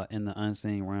in the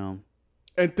unseen realm.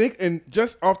 And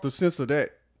just off the sense of that,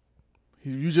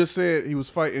 you just said he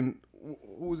was fighting.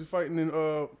 Who was he fighting in?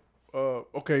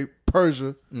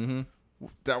 Persia. Mm-hmm.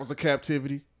 That was a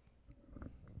captivity.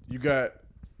 You got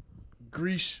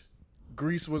Greece.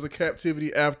 Greece was a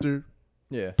captivity after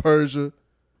Yeah. Persia.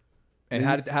 And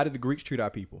how did the Greeks treat our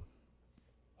people?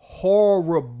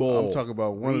 Horrible. I'm talking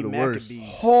about one of the worst.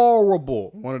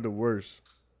 Horrible. One of the worst.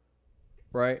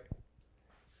 Right?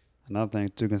 Another thing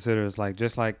to consider is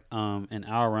just like in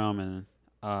our realm and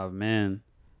men,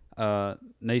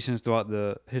 nations throughout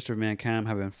the history of mankind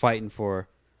have been fighting for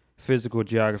physical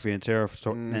geography and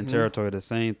territory. The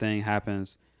same thing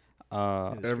happens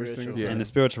Every single time. in the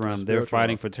spiritual realm. They're spiritual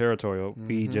fighting realm. for territory.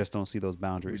 We just don't see those We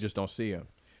boundaries. just don't see them.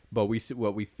 But we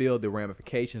feel the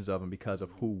ramifications of them because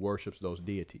of who worships those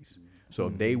deities. So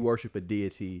if they worship a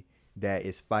deity that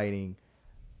is fighting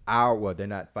they're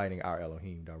not fighting our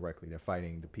Elohim directly. They're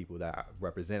fighting the people that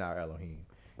represent our Elohim.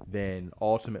 Then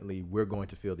ultimately we're going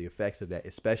to feel the effects of that,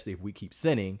 especially if we keep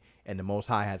sinning and the Most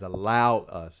High has allowed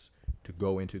us to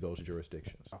go into those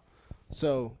jurisdictions.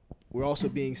 So we're also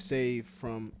being saved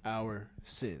from our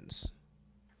sins.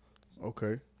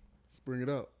 Okay. Let's bring it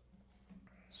up.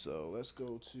 So let's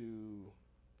go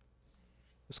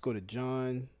to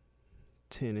John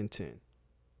 10 and 10.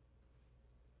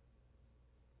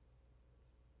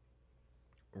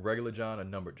 Regular John or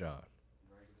numbered John?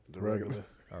 The regular.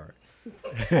 All right.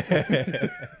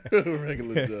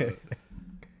 Regular job.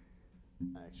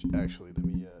 Actually, let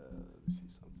me see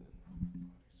something.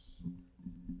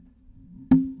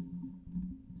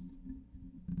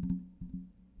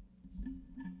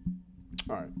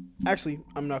 All right. Actually,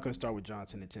 I'm not going to start with John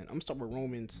 10 and 10. I'm going to start with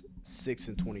Romans 6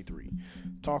 and 23.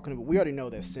 Talking about, we already know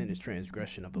that sin is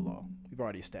transgression of the law. We've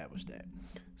already established that.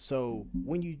 So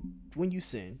when you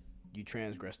sin, you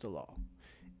transgress the law.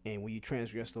 And when you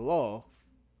transgress the law,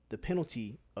 the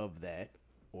penalty of that,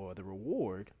 or the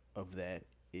reward of that,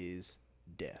 is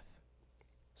death.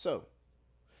 So,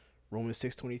 Romans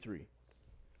 6:23.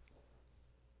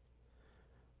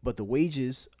 But the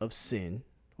wages of sin,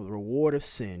 or the reward of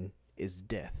sin, is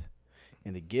death.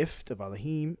 And the gift of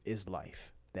Elohim is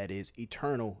life, that is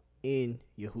eternal in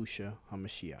Yahushua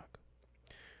HaMashiach.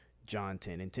 John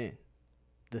 10 and 10.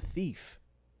 The thief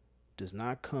does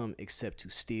not come except to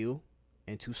steal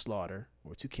and to slaughter,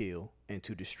 or to kill and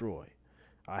to destroy.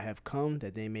 I have come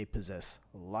that they may possess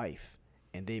life,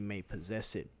 and they may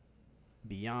possess it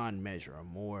beyond measure, or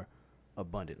more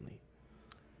abundantly.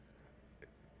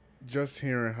 Just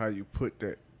hearing how you put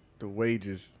that, the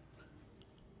wages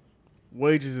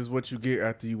is what you get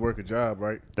after you work a job,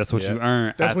 right? That's what you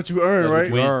earn. That's what you earn,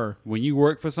 right? When you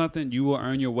work for something, you will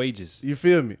earn your wages. You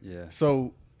feel me? Yeah.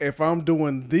 So if I'm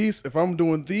doing these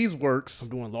works, I'm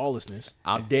doing lawlessness.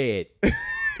 I'm dead.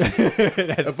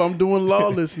 if I'm doing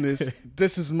lawlessness,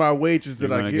 this is my wages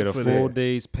that I get a for full that.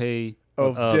 day's pay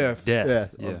Of death.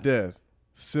 Death. Of death.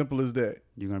 Simple as that.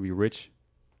 You're gonna be rich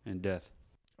in death.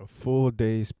 A full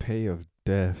day's pay of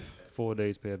death. 4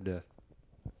 days pay of death.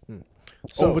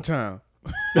 So, Overtime.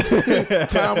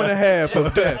 Time and a half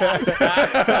of death.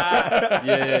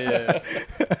 Yeah.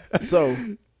 So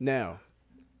now,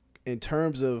 in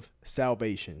terms of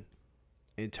salvation,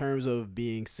 in terms of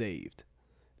being saved,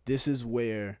 this is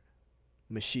where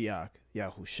Mashiach,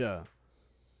 Yahusha,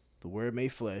 the Word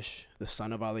made flesh, the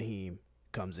Son of Elohim,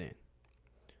 comes in.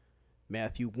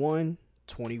 Matthew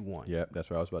 1:21. Yep, that's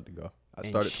where I was about to go. I And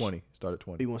started 20.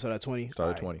 You want to start at 20?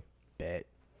 Started 20. Bet.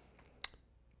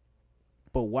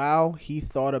 But while he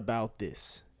thought about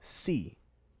this, see,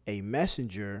 a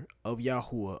messenger of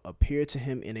Yahuwah appeared to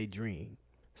him in a dream,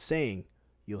 saying,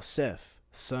 Yosef,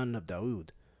 son of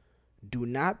Daud, do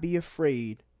not be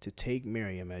afraid to take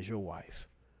Miriam as your wife,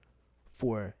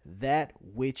 for that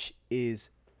which is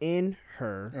in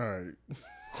her All right.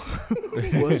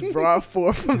 was brought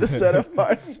forth from the set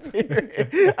apart spirit.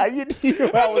 You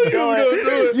knew I was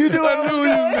going. You knew I knew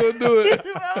you was going to do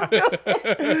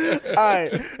it. All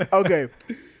right. Okay.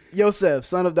 Yosef,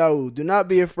 son of Daud, do not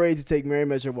be afraid to take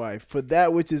Miriam as your wife, for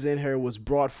that which is in her was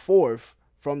brought forth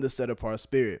from the set apart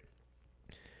spirit.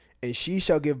 And she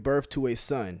shall give birth to a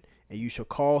son, and you shall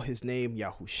call his name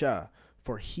Yahusha,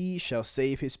 for he shall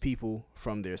save his people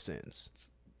from their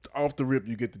sins. Off the rip,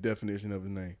 you get the definition of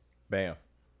his name. Bam.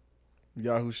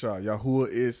 Yahusha. Yahuwah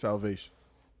is salvation.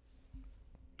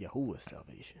 Yahuwah's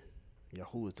salvation.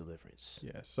 Yahuwah's deliverance.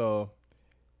 Yeah. So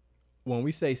when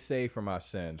we say save from our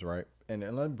sins, right? And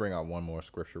let me bring out one more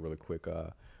scripture really quick.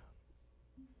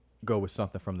 Go with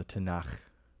something from the Tanakh.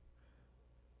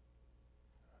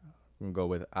 We're going to go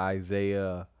with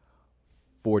Isaiah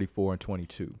 44 and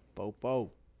 22.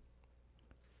 Popo.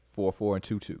 4 and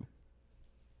 2.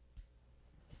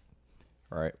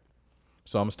 All right.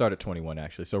 So I'm going to start at 21,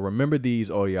 actually. So remember these,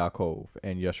 O Yaakov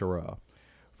and Yesharah,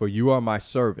 for you are my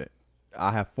servant.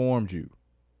 I have formed you,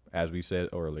 as we said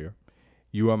earlier.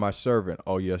 You are my servant,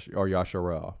 O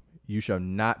Yasharah. You shall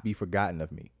not be forgotten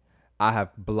of me. I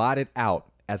have blotted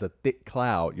out as a thick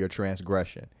cloud your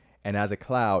transgression, and as a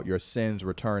cloud your sins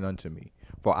return unto me.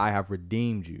 For I have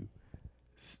redeemed you.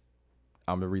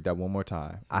 I'm going to read that one more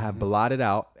time. I have blotted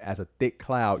out as a thick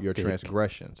cloud your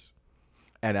transgressions,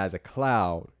 and as a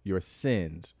cloud your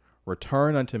sins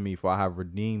return unto me, for I have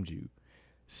redeemed you.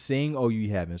 Sing, O ye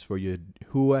heavens, for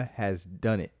Yahuwah has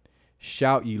done it.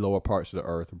 Shout, ye lower parts of the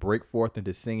earth. Break forth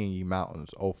into singing, ye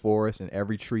mountains, O forest, and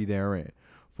every tree therein.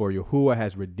 For Yahuwah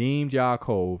has redeemed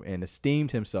Yaakov and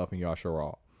esteemed himself in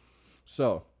Yasharal.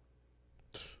 So,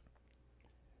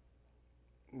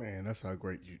 Man, that's how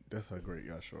great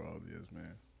Yasharal is,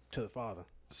 man. To the Father.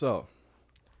 So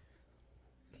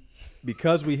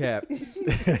because we have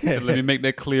Let me make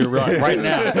that clear right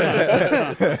now.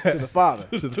 To the Father.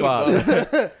 to the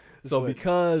Father. So what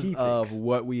because he of thinks.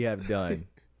 what we have done,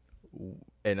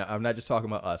 and I'm not just talking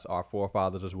about us, our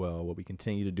forefathers as well, what we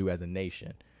continue to do as a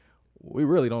nation, we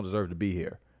really don't deserve to be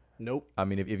here. Nope. I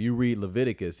mean, if you read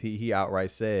Leviticus, he outright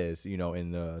says, you know,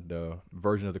 in the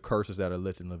version of the curses that are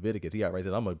listed in Leviticus, he outright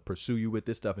says, I'm going to pursue you with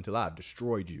this stuff until I've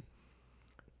destroyed you.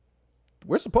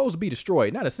 We're supposed to be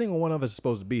destroyed. Not a single one of us is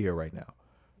supposed to be here right now.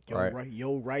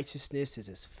 Your righteousness is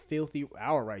as filthy.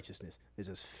 Our righteousness is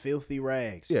as filthy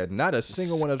rags. Yeah, not a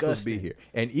single one of us is supposed to be Disgusting.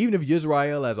 here. And even if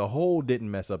Israel as a whole didn't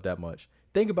mess up that much,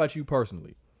 think about you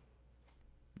personally.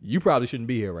 You probably shouldn't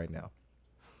be here right now.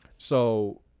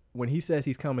 So when he says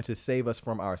he's coming to save us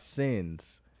from our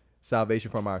sins,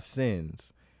 salvation from our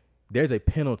sins, there's a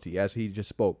penalty, as he just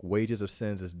spoke. Wages of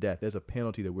sins is death. There's a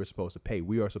penalty that we're supposed to pay.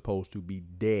 We are supposed to be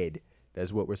dead.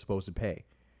 That's what we're supposed to pay,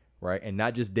 right? And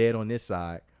not just dead on this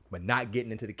side, but not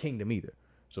getting into the kingdom either.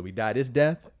 So we die this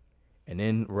death, and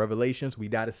then Revelations, we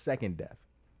die the second death.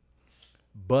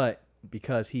 But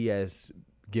because he has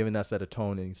given us that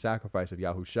atoning sacrifice of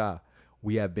Yahushua,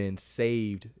 we have been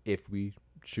saved if we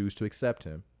choose to accept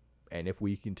him. And if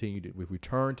we continue to, if we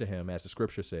turn to him, as the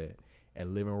scripture said,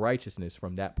 and live in righteousness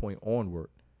from that point onward,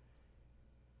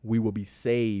 we will be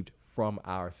saved from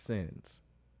our sins.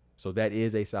 So that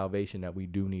is a salvation that we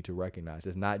do need to recognize.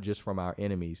 It's not just from our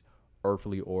enemies,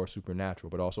 earthly or supernatural,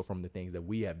 but also from the things that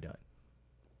we have done.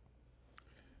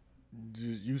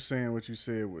 You saying what you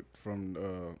said from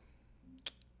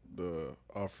the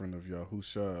offering of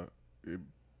Yahusha, it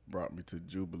brought me to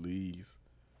Jubilees,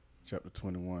 chapter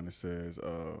 21. It says,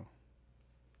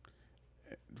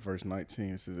 verse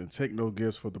 19, it says, "And take no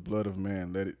gifts for the blood of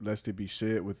man, lest it be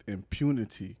shed with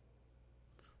impunity,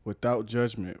 without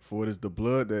judgment. For it is the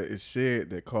blood that is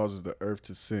shed that causes the earth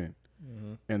to sin.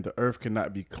 Mm-hmm. And the earth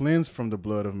cannot be cleansed from the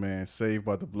blood of man, save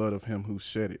by the blood of him who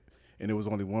shed it." And it was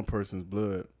only one person's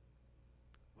blood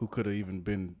who could have even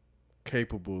been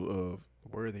capable of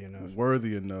worthy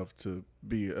enough to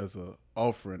be as a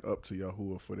offering up to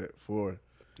Yahuwah for that, for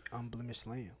the unblemished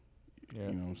lamb. Yeah.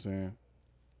 You know what I'm saying?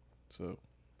 So,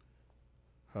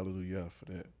 hallelujah for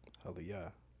that.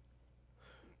 Hallelujah.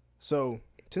 So,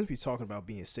 since we're talking about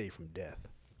being saved from death,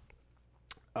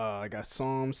 I got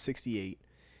Psalm 68,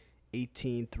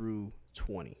 18 through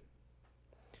 20.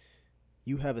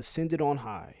 "You have ascended on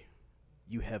high.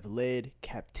 You have led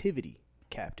captivity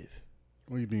captive."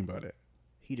 What do you mean by that?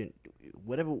 He didn't,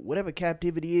 whatever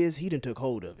captivity is, he done took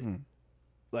hold of it.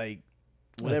 Like,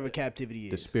 whatever captivity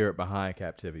is. The spirit behind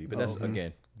captivity. But that's,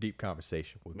 again, deep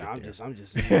conversation. We'll I'm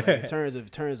just saying, like, in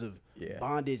terms of yeah.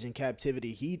 bondage and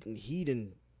captivity, he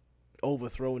done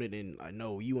overthrown it, and I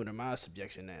know you under my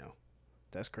subjection now.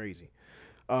 That's crazy.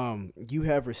 "You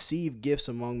have received gifts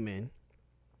among men,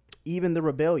 even the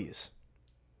rebellious,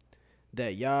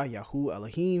 that Yahu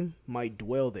Elohim might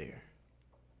dwell there.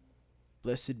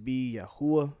 Blessed be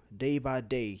Yahuwah, day by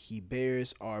day he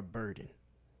bears our burden.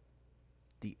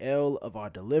 The El of our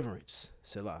deliverance,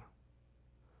 Selah.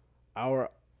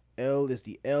 Our El is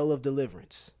the El of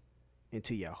deliverance. And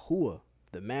to Yahuwah,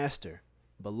 the Master,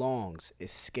 belongs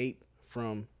escape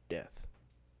from death."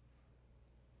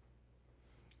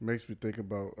 Makes me think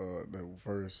about that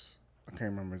verse. I can't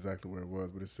remember exactly where it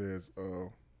was, but it says,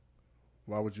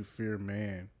 "Why would you fear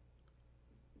man?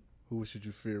 Who should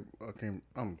you fear?" Why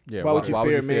would you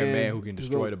fear man who can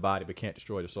destroy the body but can't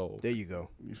destroy the soul? There you go.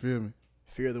 You feel me?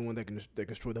 Fear the one that can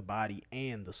destroy the body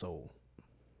and the soul.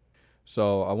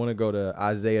 So I want to go to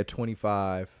Isaiah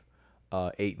 25,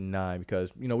 8 and 9,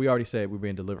 because, we already said we're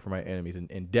being delivered from our enemies,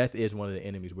 and death is one of the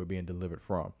enemies we're being delivered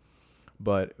from.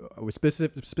 But we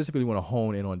specifically want to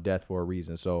hone in on death for a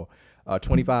reason. So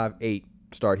 25:8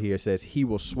 start here, says, "He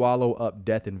will swallow up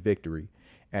death in victory,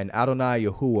 and Adonai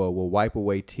Yahuwah will wipe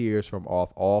away tears from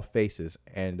off all faces,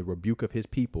 and the rebuke of his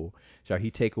people shall he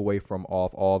take away from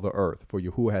off all the earth, for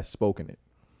Yahuwah has spoken it.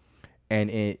 And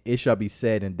it shall be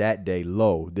said in that day,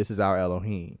 Lo, this is our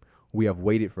Elohim. We have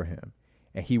waited for him,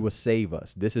 and he will save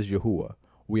us. This is Yahuwah.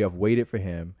 We have waited for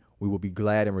him. We will be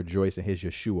glad and rejoice in his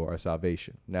Yeshua, our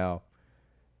salvation." Now,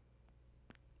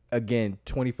 again,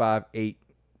 25:8,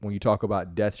 when you talk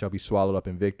about death shall be swallowed up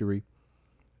in victory,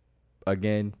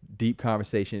 again, deep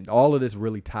conversation. All of this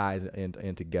really ties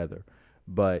in together.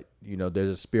 But, there's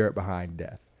a spirit behind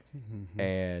death. Mm-hmm.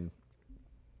 And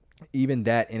even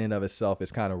that in and of itself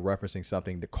is kind of referencing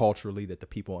something that culturally that the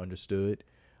people understood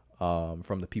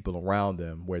from the people around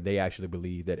them, where they actually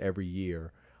believe that every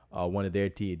year one of their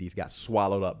deities got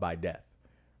swallowed up by death,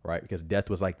 right? Because death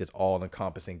was like this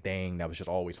all-encompassing thing that was just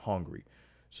always hungry.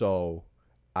 So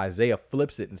Isaiah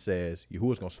flips it and says,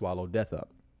 Yahuwah's going to swallow death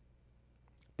up.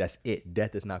 That's it.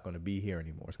 Death is not going to be here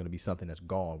anymore. It's going to be something that's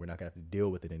gone. We're not going to have to deal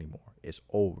with it anymore. It's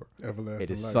over. Everlasting it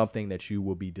is life. Something that you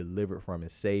will be delivered from and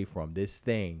saved from. This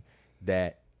thing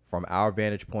that, from our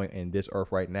vantage point in this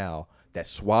earth right now, that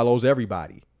swallows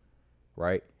everybody,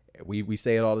 right? We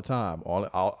say it all the time.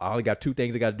 I only got two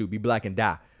things I got to do: be black and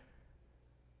die.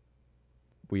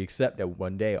 We accept that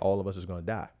one day all of us is going to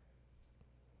die.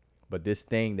 But this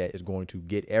thing that is going to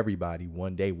get everybody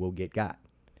one day will get got.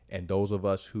 And those of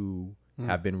us who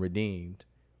have been redeemed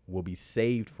will be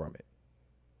saved from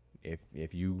it.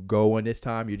 If you go in this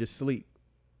time, you just sleep.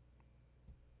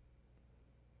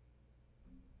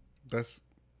 That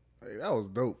was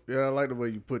dope. Yeah, I like the way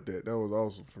you put that. That was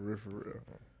awesome, for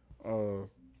real.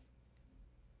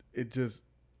 It just,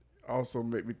 Also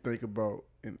make me think about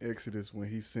in Exodus when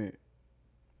he sent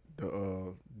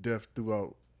the death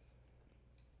throughout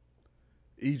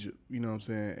Egypt, you know what I'm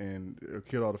saying, and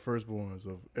killed all the firstborns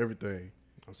of everything.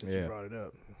 Since you brought it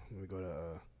up, let me go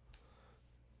to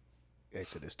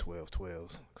Exodus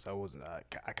 12:12 because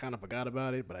I kind of forgot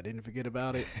about it, but I didn't forget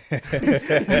about it.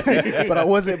 but I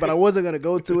wasn't gonna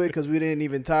go to it because we didn't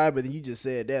even tie. But then you just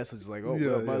said that, so it's like, oh,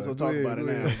 well, might as well talk about it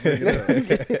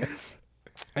now.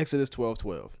 Exodus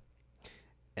 12:12,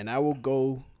 and I will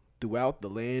go throughout the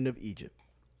land of Egypt,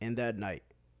 and that night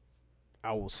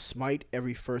I will smite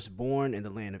every firstborn in the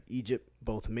land of Egypt,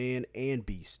 both man and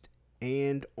beast,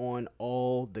 and on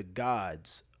all the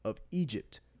gods of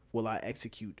Egypt will I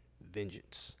execute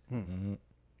vengeance. Mm-hmm.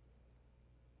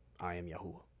 I am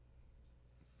Yahuwah.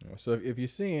 So if you're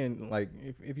seeing, like,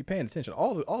 if you're paying attention,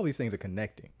 all these things are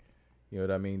connecting. You know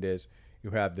what I mean? You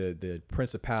have the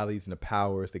principalities and the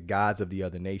powers, the gods of the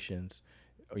other nations,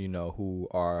 you know, who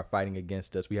are fighting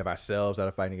against us. We have ourselves that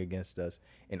are fighting against us,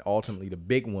 and ultimately the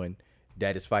big one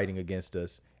that is fighting against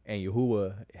us. And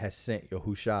Yahuwah has sent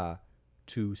Yahusha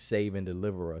to save and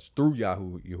deliver us through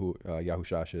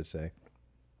Yahusha, I should say,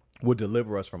 will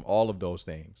deliver us from all of those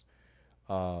things.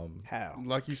 How?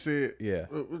 Like you said, Yeah.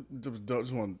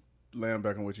 Just want to land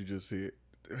back on what you just said,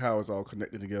 how it's all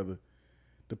connected together.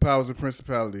 The powers and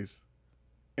principalities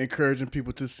encouraging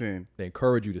people to sin, They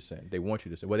encourage you to sin. They want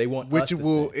you to sin. Well, they want us which to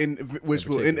will sin, which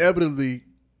will particular. inevitably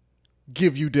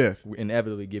give you death. We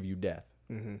inevitably give you death.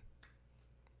 Mm-hmm.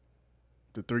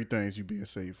 The three things you being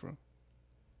saved from.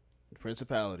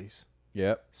 Principalities,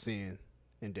 Yep. sin,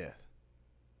 and death.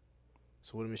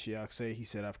 So what did Mashiach say? He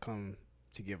said, I've come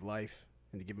to give life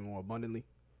and to give it more abundantly.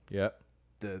 Yep.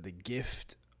 The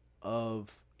gift of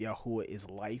Yahuwah is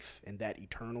life, and that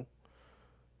eternal.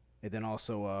 And then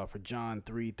also for John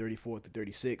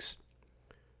 3:34-36,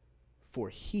 for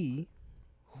he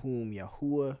whom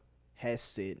Yahuwah has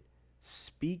sent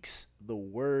speaks the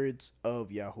words of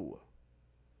Yahuwah.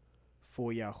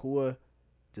 For Yahuwah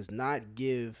does not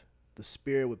give the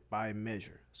spirit by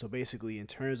measure. So basically, in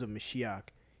terms of Mashiach,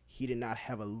 he did not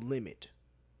have a limit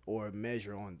or a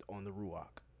measure on the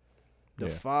Ruach. The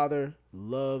Yeah. Father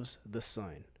loves the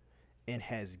Son and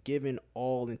has given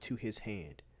all into his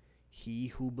hand. He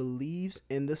who believes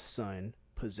in the Son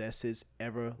possesses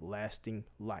everlasting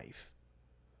life.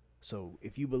 So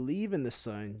if you believe in the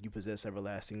Son, you possess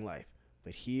everlasting life.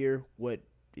 But here, what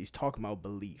he's talking about,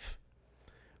 belief.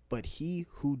 But he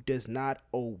who does not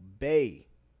obey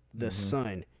the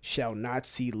Son shall not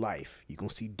see life. You're going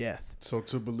to see death. So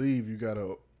to believe, you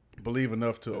gotta believe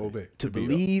enough to obey. To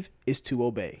believe is to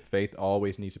obey. Faith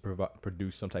always needs to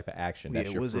produce some type of action.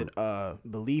 That's your fruit.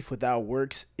 Belief without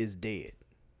works is dead.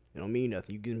 It don't mean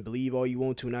nothing. You can believe all you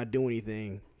want to and not do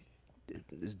anything.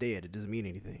 It's dead. It doesn't mean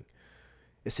anything.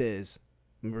 It says,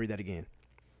 let me read that again.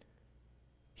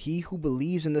 He who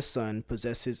believes in the Son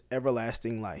possesses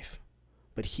everlasting life.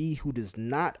 But he who does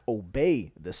not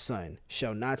obey the Son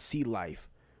shall not see life,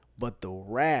 but the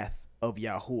wrath of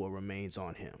Yahuwah remains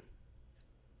on him.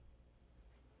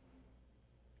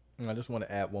 And I just want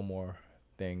to add one more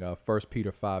thing. 1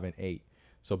 Peter 5:8.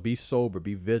 So be sober,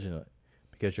 be vigilant,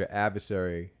 because your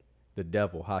adversary, the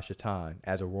devil, Hashatan,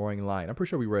 as a roaring lion. I'm pretty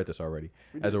sure we read this already.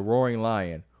 As a roaring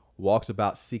lion, walks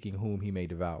about seeking whom he may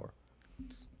devour.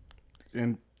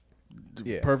 And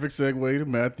Yeah. perfect segue to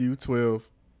Matthew 12,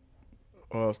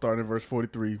 starting in verse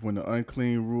 43. When the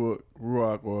unclean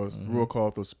ruach or ruach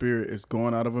called the spirit is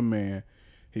going out of a man,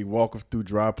 he walketh through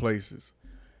dry places.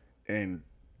 And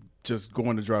just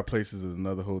going to dry places is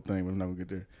another whole thing. We're not going to get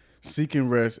there. Seeking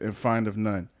rest and findeth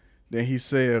none. Then he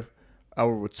saith, I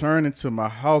will return into my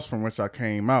house from which I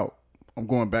came out. I'm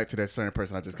going back to that certain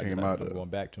person I just came out I'm of. going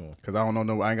back to him. Because I ain't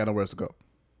got nowhere else to go.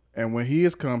 And when he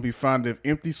is come, he findeth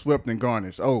empty, swept, and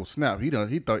garnished. Oh, snap. He done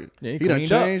cleaned up.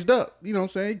 changed up. You know what I'm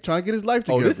saying? Trying to get his life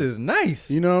together. Oh, this is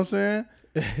nice. You know what I'm saying?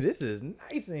 This is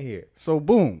nice in here. So,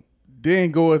 boom.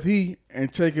 Then goeth he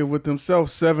and taketh with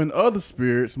himself 7 other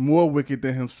spirits more wicked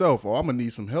than himself. Oh, I'm going to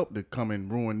need some help to come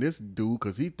and ruin this dude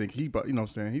because he think you know what I'm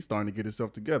saying? He's starting to get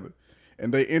himself together.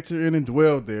 And they enter in and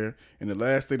dwell there, and the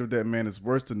last state of that man is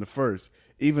worse than the first.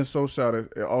 Even so shall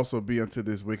it also be unto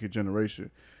this wicked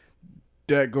generation.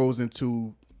 That goes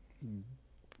into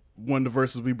one of the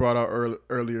verses we brought out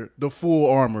earlier. The full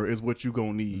armor is what you're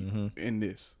going to need in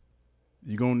this.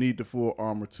 You're going to need the full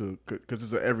armor because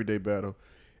it's an everyday battle,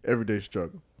 everyday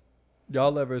struggle.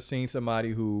 Y'all ever seen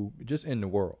somebody who, just in the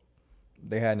world,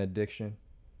 they had an addiction,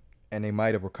 and they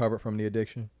might have recovered from the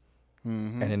addiction,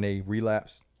 and then they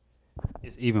relapsed?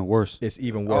 It's even worse. It's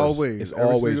even It's worse. always, It's every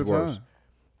always single worse. time.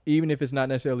 even if it's not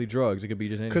necessarily drugs, it could be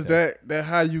just anything. Because that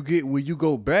how you get when you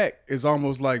go back is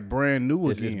almost like brand new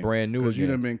again. It's brand new because you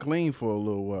again. done been clean for a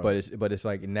little while. But it's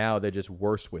like now they're just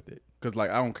worse with it. Because like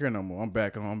I don't care no more. I'm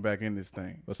back in this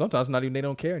thing. But sometimes not even they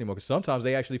don't care anymore. Because sometimes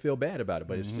they actually feel bad about it,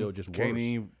 but it's still just Can't worse.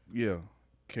 even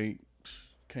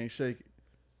can't shake it,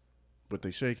 but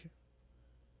they shake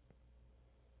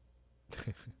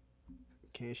it.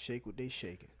 Can't shake what they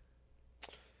shaking.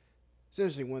 It's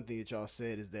interesting. One thing that y'all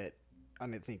said is that I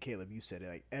think Caleb, you said it.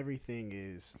 Like everything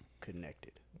is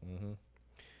connected. Mm-hmm.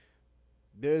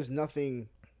 There's nothing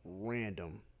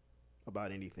random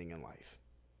about anything in life.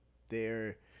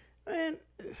 Barack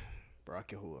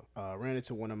Yahuwah. Ran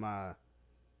into one of my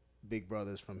big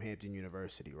brothers from Hampton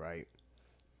University, right?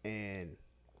 And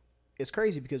it's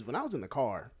crazy because when I was in the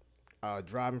car,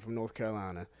 driving from North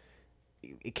Carolina,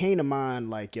 it came to mind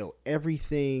like, yo,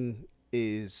 everything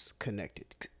is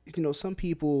connected. You know, some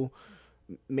people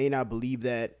may not believe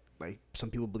that. Like, some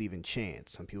people believe in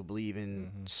chance. Some people believe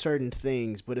in certain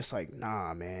things. But it's like,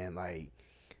 nah, man. Like,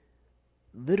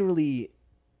 literally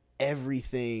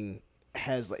everything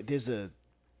has, like, there's a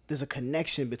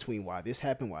connection between why this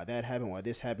happened, why that happened, why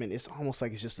this happened. It's almost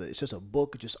like it's just a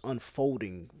book just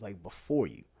unfolding, like, before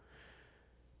you.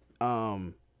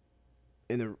 And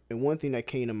one thing that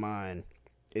came to mind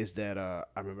is that I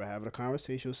remember having a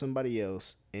conversation with somebody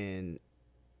else, and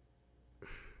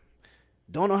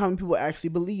don't know how many people actually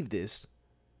believe this,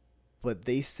 but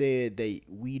they said that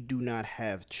we do not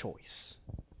have choice.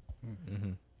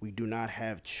 Mm-hmm. We do not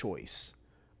have choice.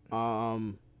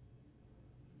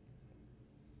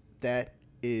 That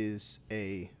is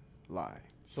a lie.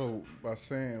 So by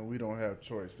saying we don't have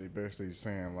choice, they basically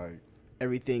saying like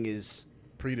Everything is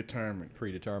predetermined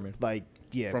like,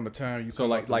 yeah. from the time you So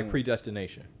come out the like womb.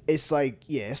 predestination. It's like,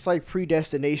 yeah, it's like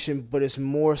predestination, but it's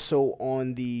more so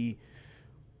on the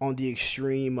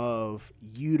extreme of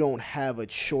you don't have a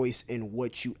choice in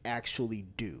what you actually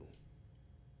do.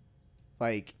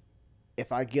 Like,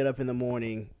 if I get up in the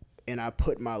morning and I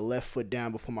put my left foot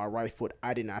down before my right foot,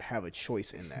 I did not have a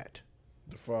choice in that.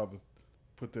 The Father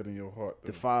put that in your heart.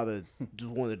 The Father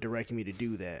just wanted to direct me to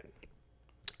do that.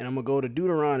 And I'm going to go to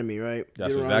Deuteronomy, right?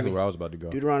 That's exactly where I was about to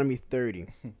go. Deuteronomy 30.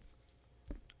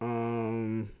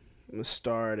 I'm going to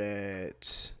start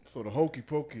at... So the hokey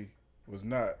pokey was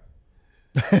not.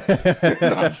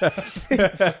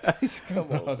 Come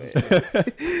on,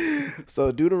 man.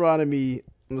 So Deuteronomy, I'm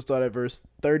going to start at verse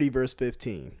 30, verse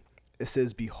 15. It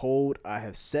says, "Behold, I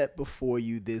have set before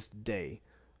you this day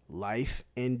life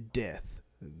and death,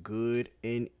 good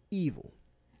and evil.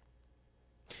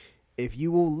 If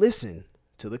you will listen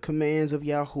to the commands of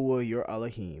Yahuwah your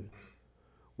Elohim,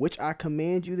 which I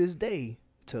command you this day,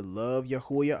 to love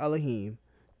Yahuwah your Elohim,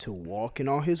 to walk in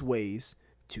all his ways,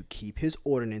 to keep his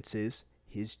ordinances,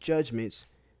 his judgments,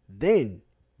 then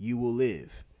you will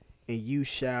live, and you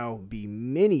shall be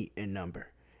many in number,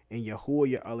 and Yahuwah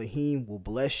your Elohim will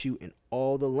bless you in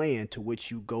all the land to which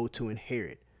you go to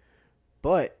inherit.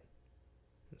 But,"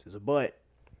 this is a but,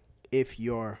 "if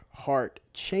your heart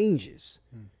changes,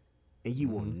 and you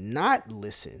will not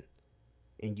listen,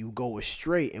 and you go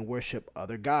astray and worship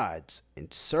other gods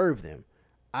and serve them,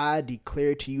 I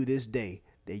declare to you this day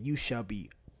that you shall be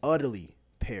utterly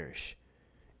perish,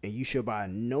 and you shall by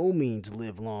no means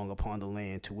live long upon the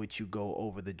land to which you go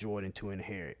over the Jordan to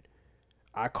inherit.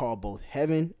 I call both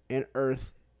heaven and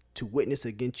earth to witness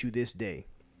against you this day.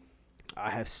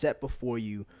 I have set before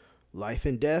you life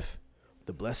and death,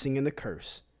 the blessing and the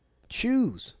curse.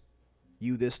 Choose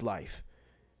you this life,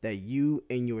 that you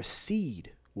and your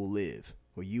seed will live,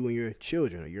 or you and your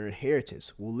children or your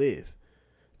inheritance will live,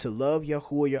 to love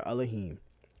Yahuwah your Elohim,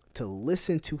 to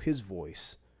listen to his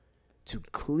voice, to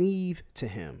cleave to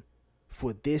him,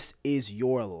 for this is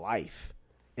your life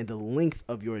and the length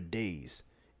of your days,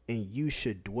 and you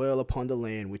should dwell upon the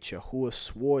land which Yahuwah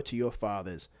swore to your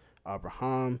fathers,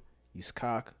 Abraham,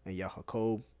 Yitzchak, and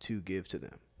Yaakov, to give to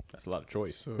them." That's a lot of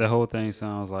choice. So, The whole thing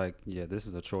sounds like, yeah, this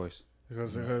is a choice.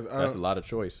 because That's a lot of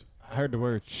choice. I heard the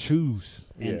word choose.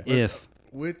 And Yeah. if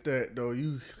with that though,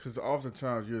 because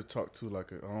oftentimes you'll talk to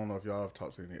like I don't know if y'all have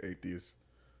talked to any atheists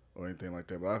or anything like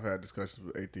that, but I've had discussions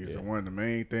with atheists, and one of the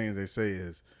main things they say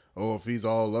is, "Oh, if he's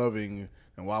all loving,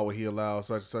 then why would he allow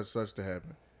such to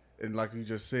happen?" And like you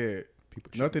just said,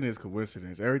 nothing is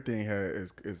coincidence. Everything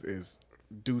is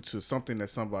due to something that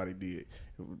somebody did.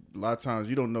 A lot of times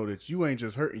you don't know that you ain't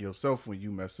just hurting yourself when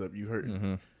you mess up. You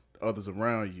hurting others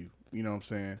around you. You know what I'm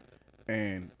saying?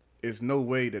 And it's no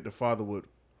way that the Father would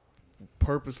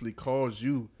purposely cause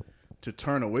you to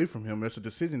turn away from him. That's a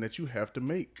decision that you have to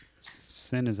make.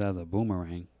 sin is as a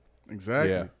boomerang,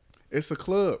 Exactly. Yeah. It's a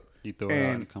club. you throw it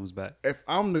out and it comes back. If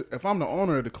I'm the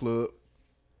owner of the club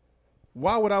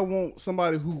Why would I want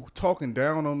somebody who talking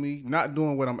down on me, not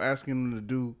doing what I'm asking them to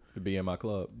do, To be in my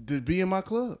club. to be in my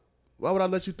club? Why would I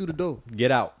let you through the door?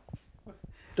 Get out.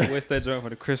 What's that joint for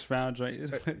the Chris Brown joint?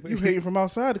 You hating from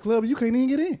outside the club, you can't even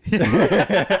get in.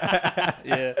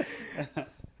 Yeah.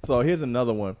 So here's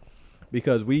another one,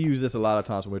 because we use this a lot of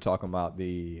times when we're talking about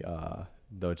the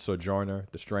sojourner,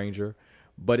 the stranger,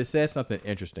 but it says something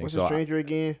interesting. What's so the stranger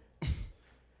again? You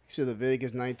said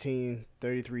Leviticus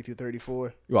 19:33 through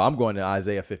 34. Well, I'm going to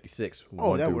Isaiah 56.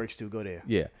 Oh, 1 that through- works too. Go there.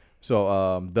 Yeah.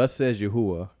 So thus says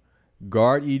Yahuwah,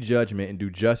 guard ye judgment and do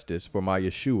justice, for my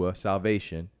Yeshua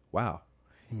salvation,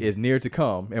 is near to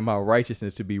come, and my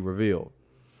righteousness to be revealed.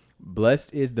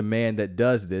 Blessed is the man that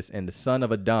does this, and the son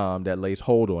of Adam that lays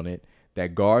hold on it,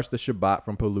 that guards the Shabbat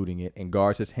from polluting it, and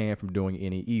guards his hand from doing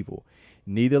any evil.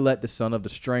 Neither let the son of the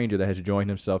stranger that has joined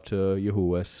himself to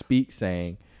Yahuwah speak,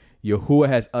 saying, Yahuwah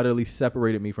has utterly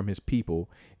separated me from his people.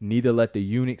 Neither let the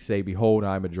eunuch say, behold,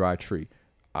 I am a dry tree.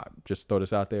 I just throw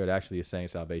this out there. It actually is saying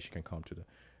salvation can come to the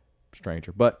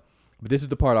stranger. But this is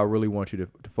the part I really want you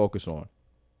to focus on.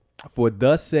 For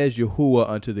thus says Yahuwah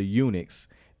unto the eunuchs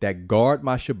that guard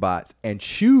my Shabbats and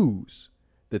choose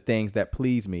the things that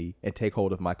please me and take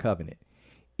hold of my covenant.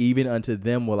 Even unto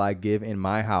them will I give in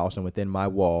my house and within my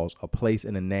walls a place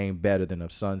and a name better than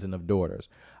of sons and of daughters.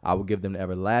 I will give them an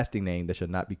everlasting name that shall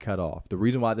not be cut off. The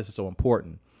reason why this is so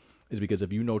important is because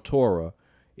if you know Torah,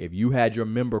 if you had your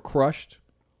member crushed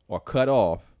or cut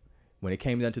off, when it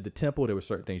came down to the temple, there were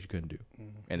certain things you couldn't do.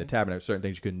 And the tabernacle, certain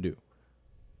things you couldn't do.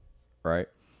 Right?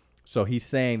 So he's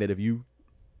saying that if you,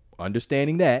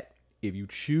 understanding that, if you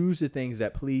choose the things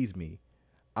that please me,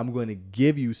 I'm going to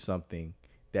give you something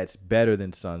that's better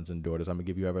than sons and daughters. I'm going to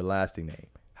give you everlasting name.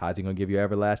 How's he going to give you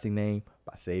everlasting name?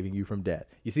 By saving you from death.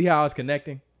 You see how I was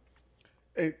connecting?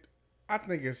 I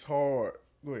think it's hard.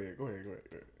 Go ahead.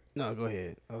 No, go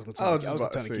ahead. I was I was going just to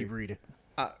about to tell you to say- keep reading.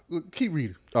 Keep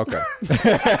reading. Okay.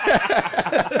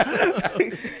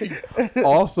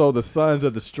 Also, the sons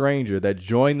of the stranger that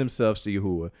join themselves to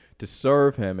Yahuwah to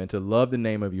serve him and to love the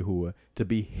name of Yahuwah, to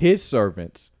be his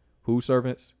servants. Whose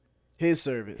servants? His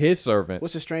servants. His servants.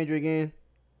 What's a stranger again?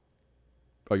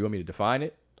 Oh, you want me to define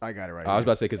it? I got it right. I was here.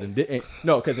 about to say because in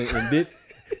this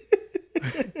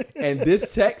in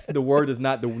this text, the word is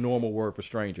not the normal word for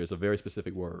stranger. It's a very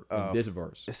specific word in this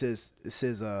verse. It says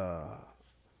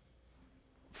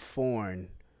foreign,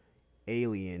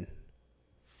 alien,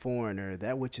 foreigner,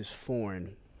 that which is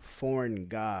foreign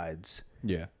gods,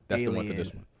 Yeah, that's alien, the one for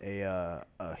this one.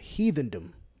 a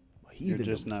heathendom. You're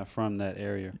just not from that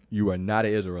area. You are not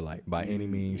an Israelite by any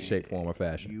means, shape, form, or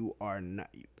fashion. You are not.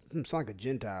 It's like a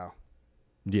Gentile.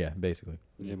 Yeah, basically.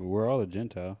 Yeah, but we're all a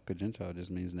Gentile, because Gentile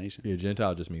just means nation. Yeah,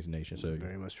 Gentile just means nation. So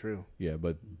Very much true. yeah,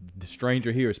 but the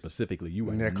stranger here specifically, you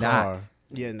are Nekar. not.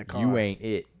 Yeah, in the car. You ain't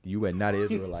it. You are not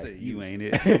Israelite. You ain't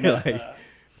it. Like,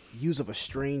 Use of a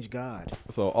strange god.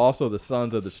 so also the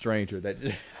sons of the stranger that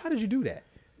how did you do that?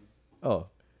 Oh.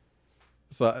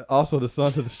 So also the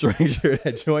sons of the stranger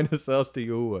that join themselves to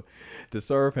Yahuwah to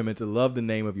serve him and to love the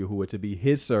name of Yahuwah, to be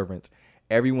his servants,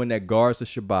 everyone that guards the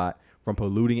Shabbat from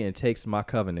polluting it and takes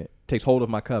hold of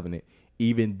my covenant,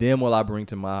 even them will I bring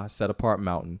to my set apart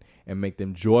mountain and make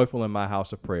them joyful in my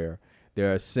house of prayer.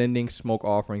 Their ascending smoke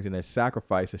offerings and their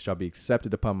sacrifices shall be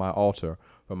accepted upon my altar,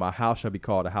 for my house shall be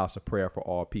called a house of prayer for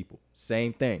all people.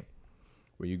 Same thing.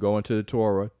 When you go into the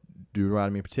Torah,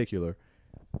 Deuteronomy in particular,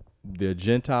 the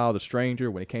Gentile, the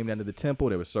stranger, when it came down to the temple,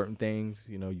 there were certain things,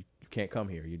 you can't come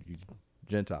here. You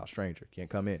Gentile, stranger, can't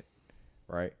come in,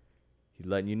 right? He's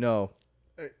letting you know.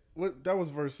 Hey, what? That was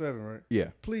verse 7, right? Yeah.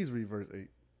 Please read verse 8.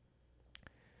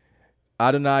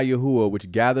 Adonai Yahuwah,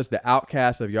 which gathers the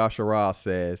outcasts of Yasharal,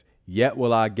 says, yet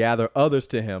will I gather others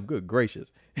to him. Good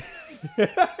gracious.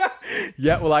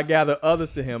 Yet will I gather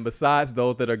others to him besides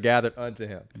those that are gathered unto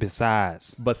him.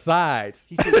 Besides.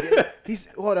 He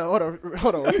said, hold on.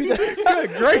 Repeat that. Good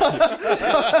gracious.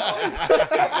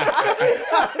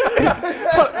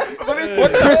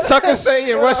 What Chris Tucker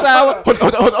say in Rush Hour?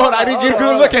 Hold on, I didn't get a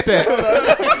good look at that.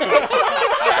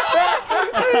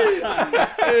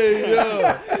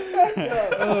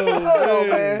 Hold on,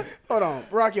 man. Hold on.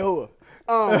 Rock Yahuwah.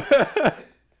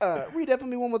 Read that for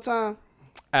me one more time.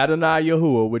 Adonai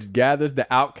Yahuwah, which gathers the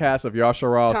outcasts of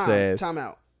Yasharal, says. Time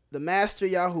out. The master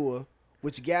Yahuwah,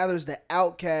 which gathers the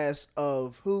outcasts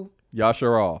of who?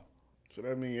 Yasharal. So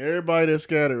that means everybody that's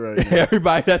scattered right now.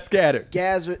 Everybody that's scattered.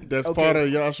 That's part of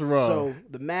Yasharal. So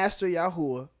the master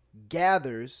Yahuwah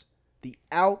gathers the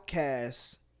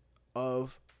outcasts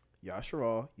of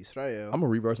Yasharal, Yisrael. I'm going to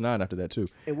read verse 9 after that too.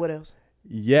 And what else?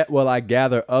 Yet will I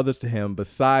gather others to him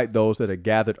beside those that are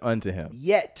gathered unto him.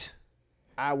 Yet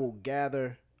I will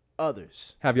gather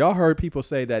others. Have y'all heard people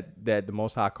say that the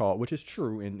Most High called, which is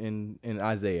true in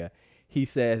Isaiah, he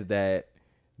says that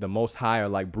the Most High are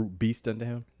like brute beasts unto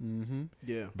him? Mm-hmm.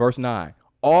 Yeah. Verse 9,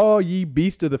 all ye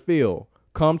beasts of the field,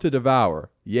 come to devour.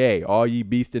 Yea, all ye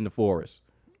beasts in the forest.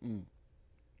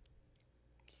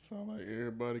 Sound like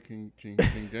everybody can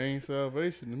gain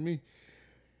salvation to me.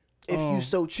 If you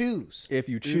so choose. If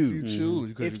you If choose. you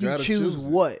choose, 'cause If you you gotta choose it.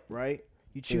 what, right?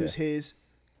 You choose his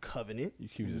covenant. You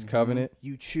choose his covenant.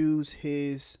 You choose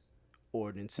his The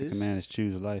ordinances. command is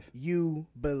choose life. You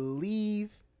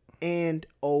believe and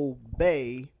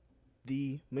obey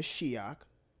the Mashiach.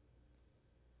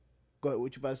 Go ahead.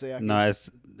 What you about to say? Aki? No, as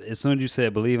soon as you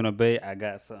said believe and obey, I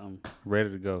got something ready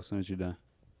to go. As soon as you're done.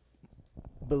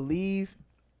 Believe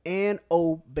and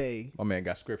obey My man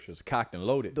got scriptures cocked and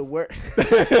loaded. the word.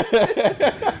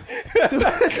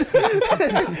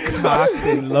 Cocked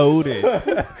and loaded.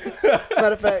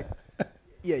 Matter of fact,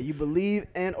 yeah, you believe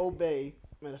and obey.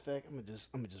 Matter of fact, I'm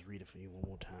gonna just read it for you one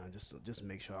more time, just to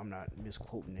make sure I'm not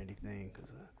misquoting anything, because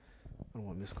I don't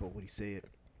want to misquote what he said.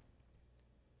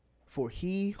 For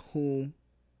he whom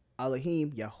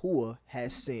Elohim Yahuwah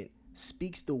has sent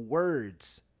speaks the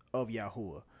words of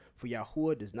Yahuwah. For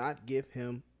Yahuwah does not give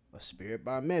him a spirit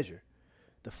by measure.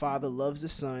 The Father loves the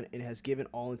Son and has given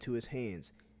all into his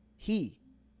hands. He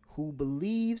who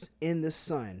believes in the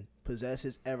Son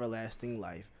possesses everlasting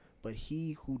life, but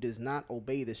he who does not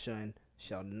obey the Son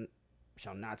shall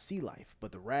not see life,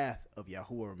 but the wrath of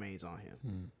Yahuwah remains on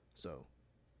him. So,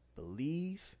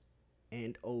 believe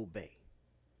and obey.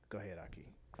 Go ahead, Aki.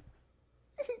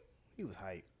 He was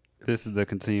hyped. This is the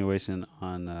continuation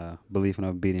on belief and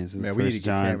obedience. This Man, is we need to 1 get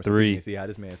John cameras so we 3. can see how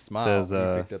this man smiles. Says,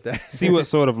 when he picked up that. See what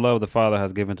sort of love the Father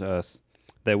has given to us,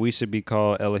 that we should be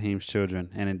called Elohim's children.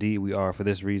 And indeed we are. For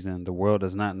this reason, the world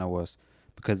does not know us,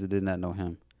 because it did not know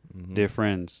him. Dear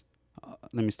friends,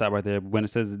 let me stop right there. When it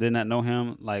says it did not know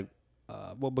him, like,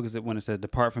 what book is it when it says,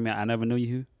 depart from me, I never knew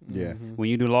you? Yeah. When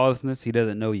you do lawlessness, he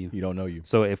doesn't know you. You don't know you.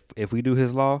 So if we do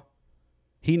his law,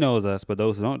 he knows us, but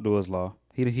those who don't do his law,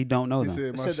 he don't know He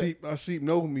them. said, my sheep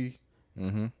know me,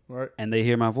 Mm-hmm. right? And they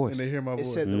hear my voice. And they hear my It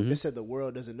voice. said it said the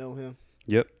world doesn't know him.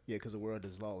 Yep. Yeah, because the world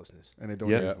is lawlessness. And they don't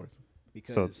Yep. hear his voice.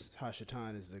 Because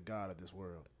Hashatan is the god of this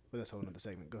world. But that's a whole nother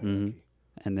segment. Go ahead, Mhm. Aki.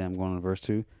 And then I'm going to verse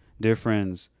 2. Dear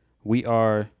friends, we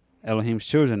are Elohim's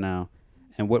children now,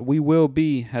 and what we will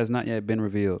be has not yet been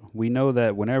revealed. We know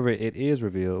that whenever it is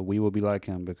revealed, we will be like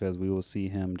him, because we will see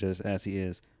him just as he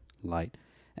is, light.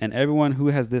 And everyone who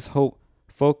has this hope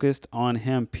focused on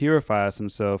him purifies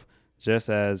himself just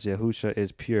as Yahusha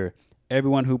is pure.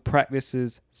 Everyone who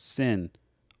practices sin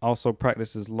also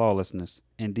practices lawlessness.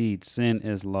 Indeed, sin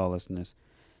is lawlessness.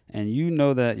 And you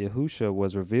know that Yahusha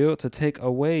was revealed to take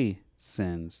away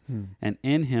sins, and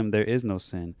in him there is no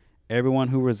sin. Everyone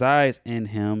who resides in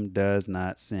him does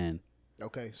not sin.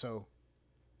 Okay, so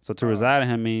So to reside in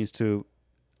him means to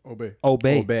Obey.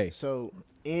 obey. so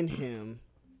in him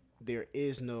there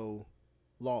is no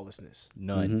lawlessness.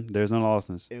 None. Mhm. There's no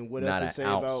lawlessness. And what Not else it an say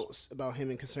ounce. about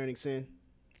him and concerning sin?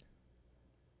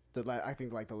 I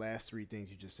think like the last three things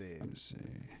you just said. Let's see.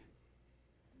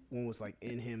 One was like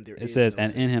in him there It is says, no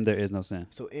and sin. in him there is no sin.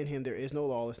 So in him there is no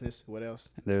lawlessness. What else?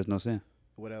 There is no sin.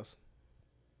 What else?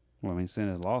 Well, I mean, sin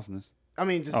is lawlessness. I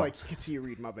mean, just Oh. like continue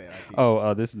reading. My bad.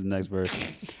 Aki. This is the next verse.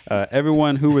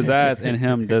 Everyone who resides in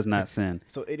him does not sin.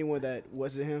 So anyone that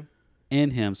wasn't him,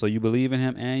 In him. So you believe in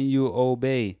him and you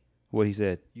obey what he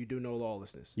said. you do no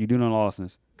lawlessness. You do no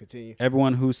lawlessness. Continue.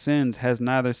 Everyone who sins has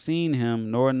neither seen him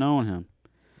nor known him.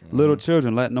 Little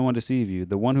children, let no one deceive you.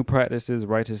 The one who practices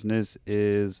righteousness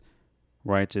is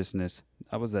righteousness.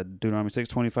 I was at Deuteronomy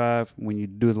 6:25. When you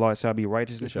do the law, it shall be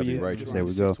righteousness It shall for be you. righteous. There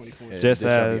we go. And Just this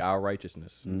shall be as- our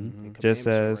righteousness. Mhm. Just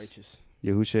as righteous.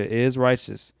 Yahusha is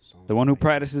righteous. So The one who righteous.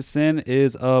 practices sin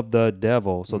is of the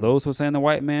devil. So those who are saying the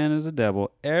white man is the devil,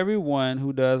 everyone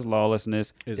who does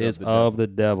lawlessness is of the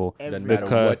devil. Doesn't Everybody.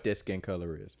 matter what their skin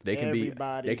color is. They can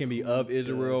Everybody be who of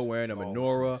Israel, does wearing a menorah,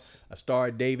 lawlessness. a Star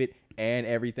of David, and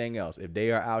everything else. If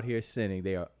they are out here sinning,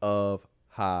 they are of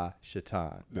Ha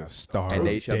Shatan, The star and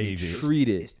they of shall David. be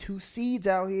treated. It's two seeds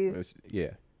out here.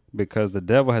 Yeah. Because the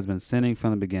devil has been sinning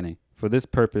from the beginning. For this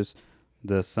purpose,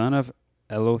 the Son of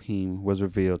Elohim was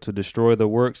revealed to destroy the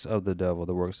works of the devil,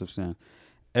 the works of sin.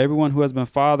 Everyone who has been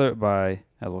fathered by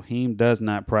Elohim does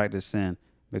not practice sin,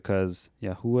 because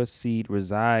Yahuwah's seed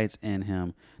resides in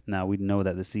him. Now we know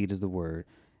that the seed is the word.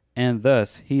 And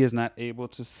thus he is not able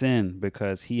to sin,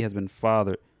 because he has been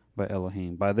fathered by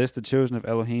Elohim. By this the children of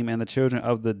Elohim and the children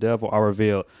of the devil are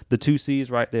revealed. The two seeds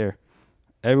right there.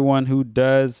 Everyone who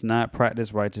does not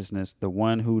practice righteousness, the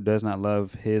one who does not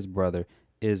love his brother,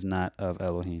 is not of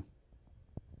Elohim.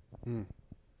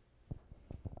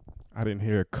 I didn't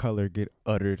hear color get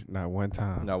uttered not one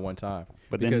time. Not one time.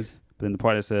 But Because then the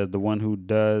part that says the one who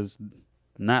does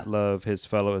not love his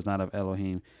fellow is not of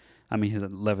Elohim. I mean, his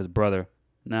love his brother.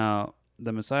 Now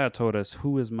the Messiah told us,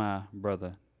 "Who is my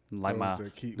brother?" Like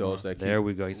those that keep, there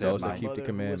we go. He says, those that my keep the Mother,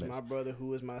 commandments. Who is my brother?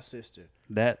 Who is my sister?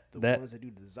 that The ones that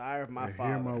do the desire of my Hear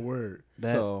Father. my word.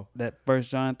 that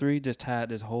First John 3 just tied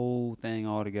this whole thing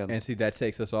all together. And see, that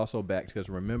takes us also back because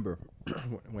remember,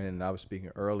 when I was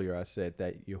speaking earlier, I said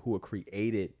that Yahuwah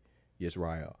created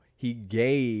Israel. He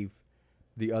gave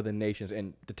the other nations,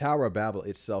 and the Tower of Babel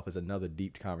itself is another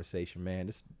deep conversation,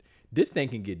 man. This thing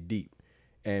can get deep,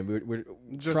 and we're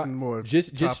Just more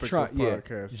just topics trying, of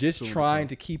podcasts just soon to trying come.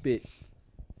 to keep it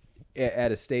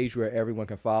at a stage where everyone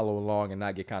can follow along and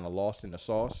not get kind of lost in the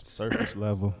sauce. Surface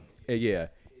level. Yeah,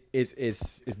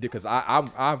 it's because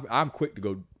I'm quick to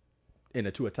go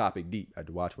into a topic deep. I had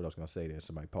to watch what I was gonna say there.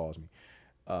 Somebody paused me.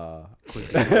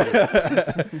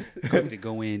 Quick to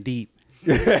go in deep.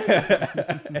 yeah,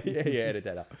 edit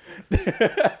that out.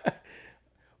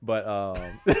 But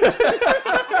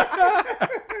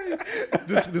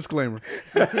Disclaimer.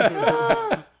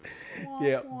 yeah,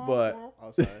 but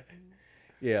Oh, sorry.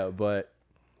 yeah, but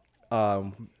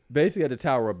basically at the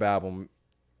Tower of Babel,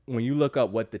 when you look up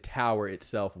what the tower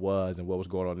itself was and what was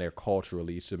going on there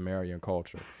culturally, Sumerian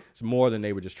culture, it's more than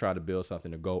they were just trying to build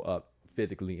something to go up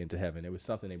physically into heaven. It was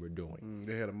something they were doing.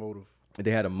 They had a motive.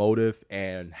 They had a motive,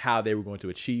 and how they were going to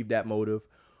achieve that motive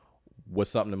was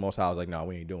something the Most High was like, no,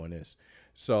 we ain't doing this.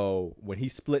 So when he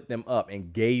split them up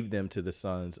and gave them to the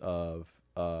sons of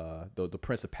the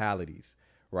principalities,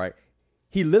 right?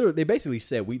 They basically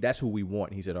said, that's who we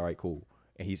want. And he said, all right, cool.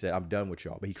 And he said, I'm done with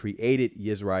y'all. But he created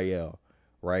Yisrael,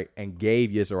 right? And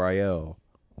gave Yisrael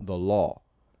the law,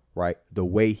 right? The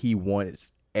way he wanted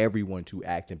everyone to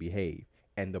act and behave.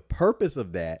 And the purpose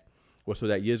of that was so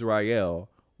that Yisrael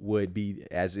would be,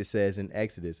 as it says in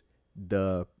Exodus,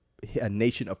 a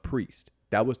nation of priests.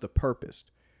 That was the purpose,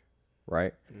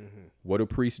 right? Mm-hmm. What do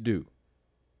priests do?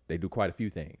 They do quite a few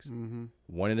things. Mm-hmm.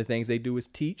 One of the things they do is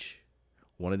teach.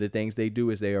 One of the things they do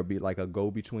is they are be like a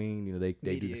go-between. You know, they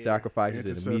do the sacrifices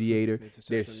and the mediator.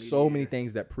 There's so many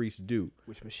things that priests do.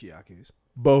 Which Mashiach is.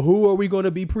 But who are we going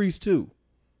to be priests to?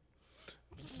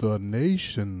 The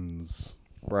nations.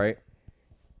 Right?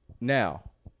 Now,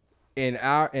 in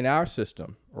our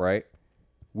system, right,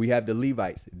 we have the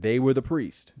Levites. They were the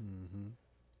priest. Mm-hmm.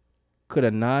 Could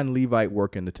a non-Levite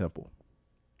work in the temple?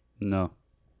 No.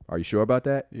 Are you sure about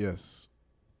that? Yes.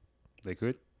 They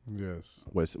could? Yes.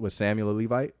 Was Samuel a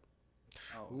Levite?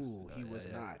 Ooh, he was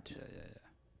not.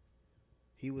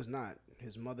 He was not.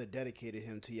 His mother dedicated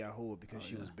him to Yahuwah because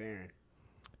she was barren.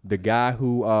 The guy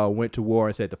who went to war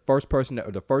and said,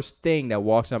 the first thing that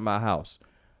walks out my house,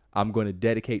 I'm going to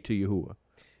dedicate to Yahuwah.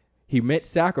 He meant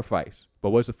sacrifice,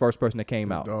 but what's the first person that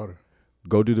came out? Daughter.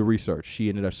 Go do the research. She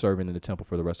ended up serving in the temple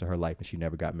for the rest of her life, and she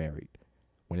never got married.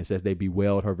 When it says they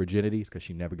bewailed her virginity, it's because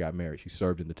she never got married. She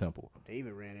served in the temple.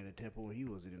 David ran in the temple when he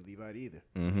wasn't a Levite either.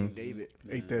 Mm-hmm. King David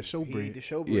Ate that he ate showbread. the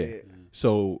showbread. Yeah.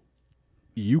 So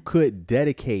you could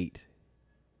dedicate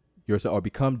yourself or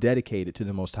become dedicated to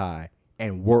the Most High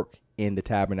and work in the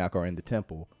tabernacle or in the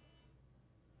temple.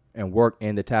 And work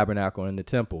in the tabernacle and the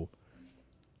temple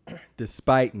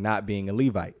despite not being a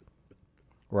Levite.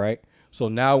 Right? So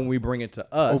now when we bring it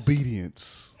to us.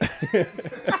 Obedience.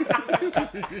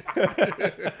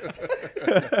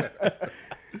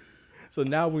 So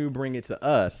now when we bring it to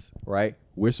us, right,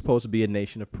 we're supposed to be a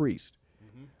nation of priests.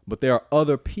 Mm-hmm. But there are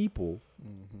other people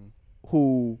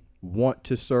who want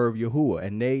to serve Yahuwah.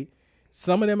 And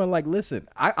some of them are like, listen,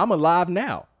 I'm alive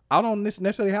now. I don't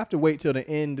necessarily have to wait till the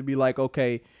end to be like,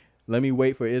 okay, let me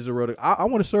wait for Israel to, I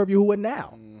want to serve Yahuwah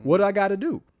now. What do I got to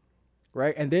do?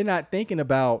 Right? And they're not thinking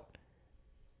about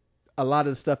a lot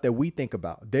of the stuff that we think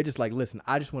about. They're just like, listen,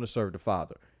 I just want to serve the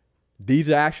Father. These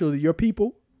are actually your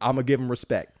people. I'm going to give them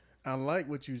respect. I like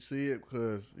what you said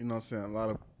because, you know what I'm saying, a lot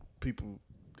of people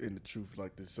in the truth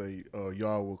like to say,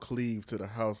 y'all will cleave to the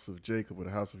house of Jacob or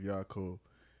the house of Yaakov.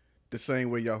 The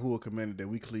same way Yahuwah commanded that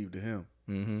we cleave to him.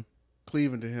 Mm-hmm.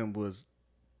 Cleaving to him was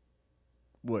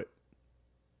what?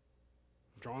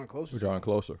 Drawing closer. We're drawing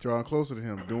closer. Drawing closer to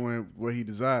him, doing what he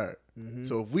desired. Mm-hmm.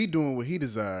 So if we doing what he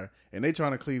desired and they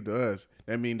trying to cleave to us,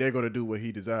 that means they're going to do what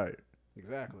he desired.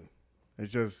 Exactly.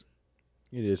 It's just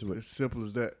It is. as simple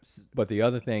as that. But the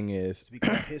other thing is, To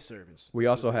become his servants. we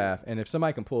also have, and if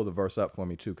somebody can pull the verse up for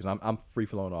me too, because I'm free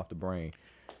flowing off the brain,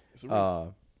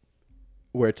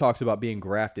 where it talks about being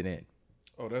grafted in.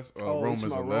 Oh, that's you Romans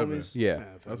talking 11. about Romans? Yeah. Man,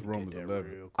 if I That's could get Romans that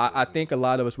 11. real quick. I think a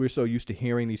lot of us, we're so used to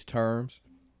hearing these terms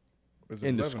Is it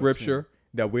in the 11 or 10? scripture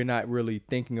that we're not really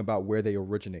thinking about where they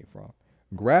originate from.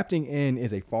 Grafting in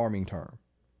is a farming term.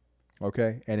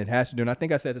 Okay, and it has to do, and I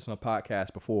think I said this on a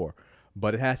podcast before,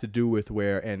 but it has to do with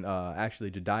where, and actually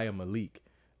Jediah Malik,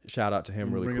 shout out to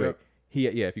him really bring it quick. up?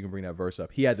 If you can bring that verse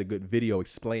up, he has a good video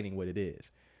explaining what it is.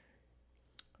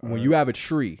 When you have a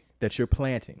tree that you're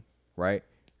planting, right,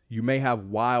 you may have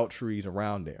wild trees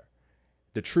around there.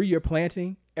 The tree you're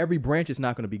planting, every branch is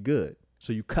not going to be good,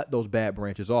 so you cut those bad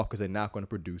branches off because they're not going to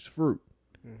produce fruit.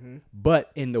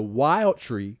 But in the wild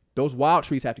tree, those wild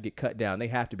trees have to get cut down; they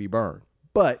have to be burned.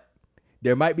 But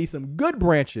there might be some good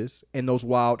branches in those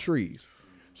wild trees.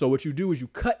 So what you do is you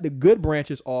cut the good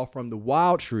branches off from the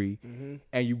wild tree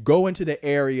and you go into the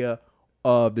area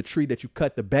of the tree that you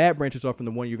cut the bad branches off from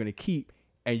the one you're going to keep,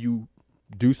 and you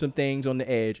do some things on the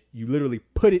edge. You literally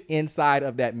put it inside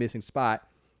of that missing spot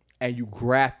and you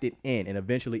graft it in, and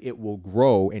eventually it will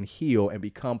grow and heal and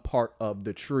become part of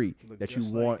the tree that you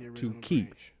just like want the to original keep.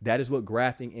 branch. That is what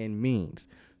grafting in means.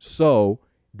 So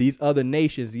these other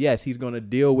nations, yes, he's going to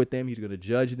deal with them. He's going to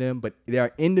judge them. But there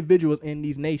are individuals in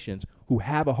these nations who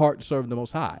have a heart to serve the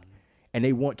Most High, and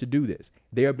they want to do this.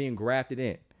 They are being grafted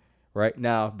in. Right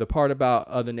now, the part about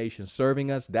other nations serving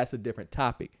us, that's a different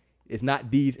topic. It's not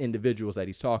these individuals that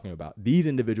he's talking about. These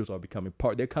individuals are becoming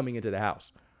part. They're coming into the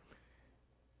house.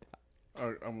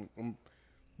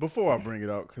 Before I bring it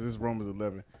out, because it's Romans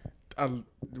 11,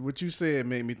 what you said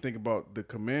made me think about the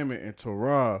commandment in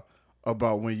Torah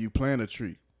about when you plant a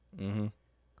tree. Mm-hmm.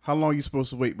 How long you supposed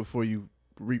to wait before you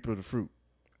reap the fruit?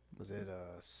 Was it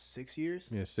 6 years?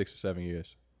 Yeah, 6 or 7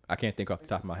 years. I can't think off the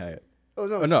top of my head. Oh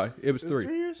no, Oh, no, it was it was 3.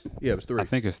 3 years. Yeah, it was 3. I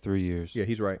think it's 3 years. Yeah,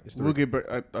 he's right. It's 3. We'll get back.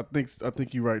 I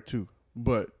think you're right too.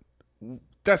 But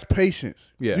that's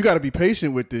patience. Yeah. You got to be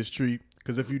patient with this tree,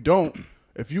 because if you don't,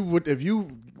 if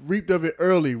you reaped of it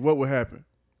early, what would happen?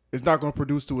 It's not going to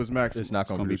produce to its maximum. It's not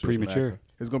going to be premature.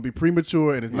 It's going to be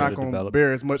premature, and it's not to going to develop.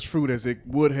 bear as much fruit as it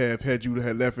would have had you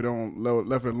had left it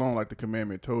alone like the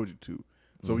commandment told you to.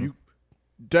 So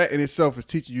that in itself is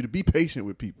teaching you to be patient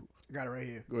with people. I got it right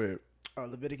here. Go ahead.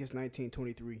 Leviticus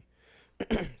 19:23.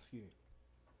 Excuse me.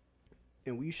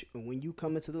 And when you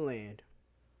come into the land,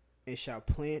 and shall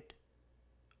plant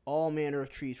all manner of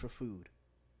trees for food,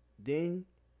 then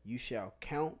you shall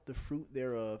count the fruit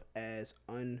thereof as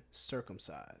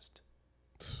uncircumcised.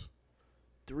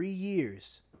 3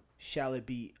 years shall it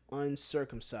be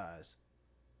uncircumcised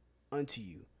unto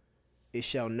you; it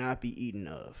shall not be eaten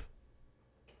of.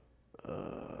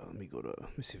 Let me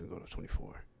see if we go to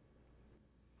 24.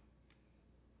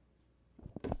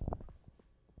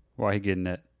 Why he getting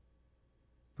that?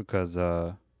 Because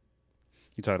you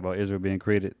talked about Israel being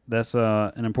created. That's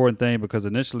an important thing, because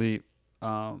initially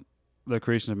the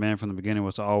creation of man from the beginning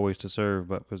was always to serve,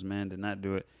 but because man did not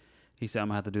do it, he said, I'm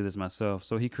going to have to do this myself.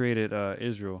 So he created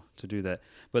Israel to do that.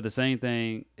 But the same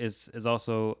thing is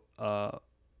also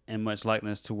in much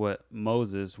likeness to what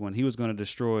Moses, when he was going to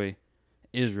destroy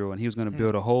Israel and he was going to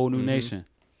build a whole new nation.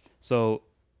 So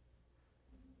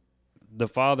the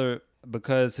Father,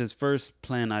 because his first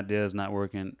plan idea is not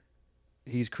working,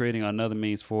 he's creating another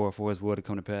means for his will to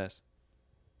come to pass.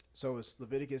 So it's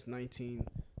Leviticus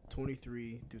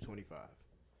 19:23 through 25.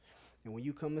 And when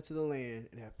you come into the land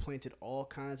and have planted all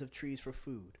kinds of trees for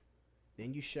food,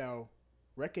 then you shall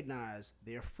recognize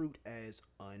their fruit as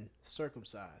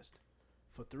uncircumcised.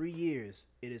 For 3 years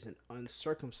it is an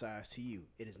uncircumcised to you.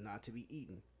 It is not to be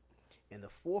eaten. In the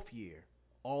 4th year,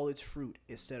 all its fruit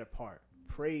is set apart.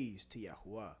 Praise to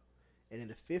Yahuwah. And in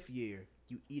the 5th year,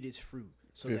 you eat its fruit,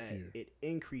 so that it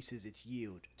increases its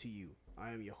yield to you.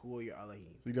 I am Yahuwah your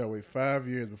Elohim. You got to wait 5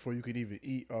 years before you can even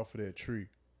eat off of that tree.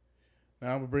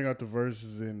 Now I'm going to bring out the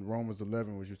verses in Romans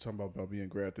 11, which you're talking about being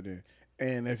grafted in.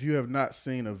 And if you have not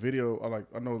seen a video,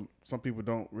 I know some people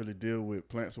don't really deal with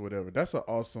plants or whatever. That's an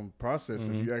awesome process.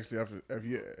 If you actually if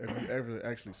you ever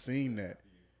actually seen that,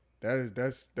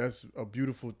 that's a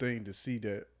beautiful thing to see.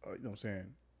 That you know what I'm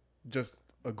saying, just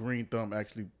a green thumb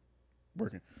actually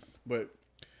working. But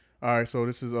all right, so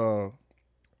this is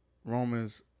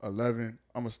Romans 11.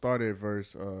 I'm gonna start at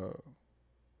verse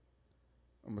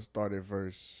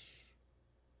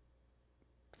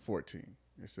 14.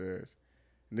 It says,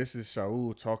 and this is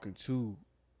Shaul talking to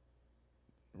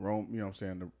Rome, you know what I'm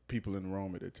saying, the people in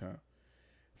Rome at the time.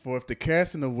 For if the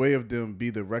casting away of them be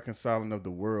the reconciling of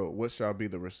the world, what shall be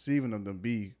the receiving of them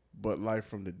be but life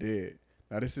from the dead?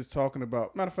 Now this is talking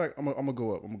about, matter of fact, I'm gonna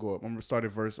go up. I'm gonna start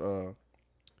at verse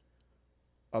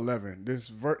 11.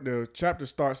 The chapter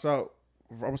starts out,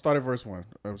 I'm gonna start at verse 1.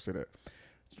 I would say that.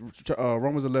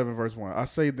 Romans 11 verse 1. I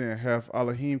say then, hath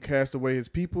Elohim cast away his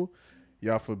people?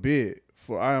 Yah forbid.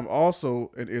 For I am also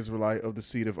an Israelite of the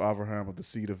seed of Abraham, of the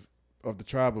seed of the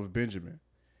tribe of Benjamin.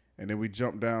 And then we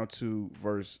jump down to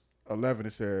verse 11.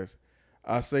 It says,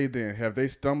 I say then, have they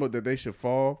stumbled that they should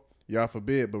fall? Yah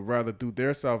forbid, but rather through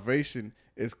their salvation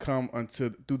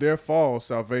through their fall,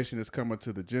 salvation is come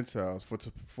unto the Gentiles for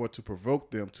to provoke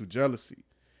them to jealousy.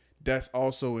 That's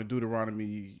also in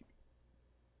Deuteronomy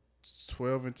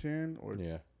 12 and 10, or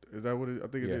Yeah. is that what I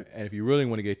think it Yeah. is? And if you really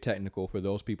want to get technical, for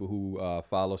those people who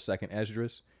follow Second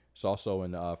Esdras, it's also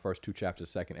in the first 2 chapters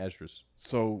of Second Esdras.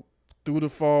 So through the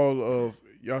fall of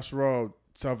Yasharal,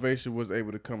 salvation was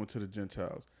able to come into the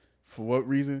Gentiles. For what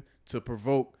reason? To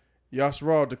provoke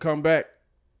Yasharal to come back.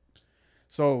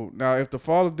 So now if the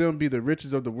fall of them be the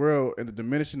riches of the world and the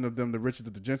diminishing of them the riches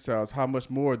of the Gentiles, how much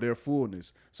more their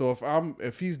fullness? So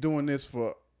if he's doing this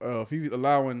for if he's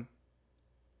allowing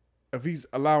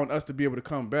us to be able to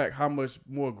come back, how much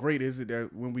more great is it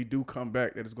that when we do come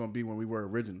back that it's going to be when we were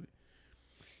originally?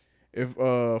 If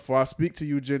for I speak to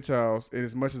you Gentiles, and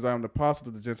as much as I am the apostle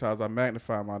of the Gentiles, I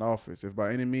magnify mine office. If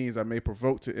by any means I may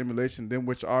provoke to emulation them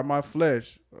which are my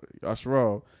flesh,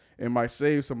 Yashral, and might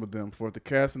save some of them. For if the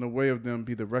casting away of them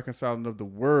be the reconciling of the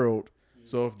world,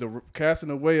 so if the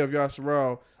casting away of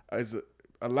Yashral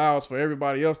allows for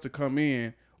everybody else to come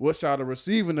in, what shall the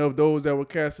receiving of those that were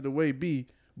casted away be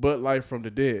but life from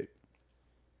the dead?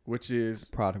 Which is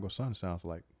Prodigal son sounds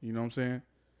like. You know what I'm saying?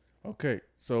 Okay,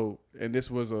 so, and this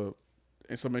was and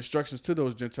some instructions to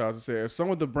those Gentiles. It said, if some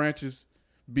of the branches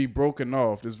be broken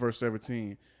off, this verse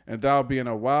 17, and thou being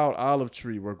a wild olive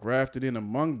tree were grafted in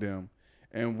among them,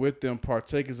 and with them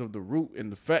partakers of the root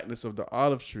and the fatness of the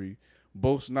olive tree,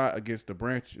 boast not against the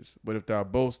branches. But if thou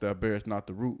boast, thou bearest not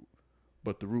the root,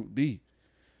 but the root thee.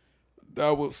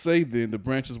 Thou wilt say then, the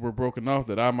branches were broken off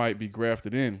that I might be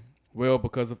grafted in. Well,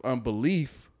 because of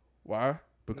unbelief. Why?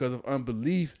 Because of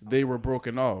unbelief, they were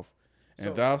broken off. And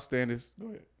So- thou standest. Go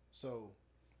ahead. So,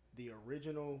 the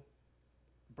original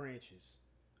branches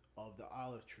of the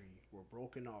olive tree were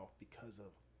broken off because of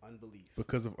unbelief.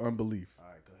 Because of unbelief. All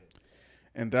right, go ahead.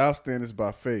 And thou standest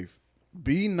by faith.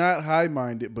 Be not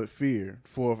high-minded, but fear.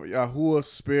 For if Yahuwah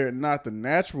spared not the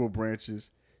natural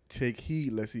branches, take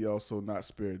heed lest he also not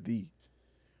spare thee.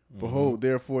 Behold,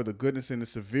 therefore, the goodness and the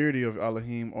severity of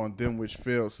Elohim on them which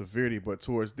failed severity, but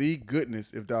towards thee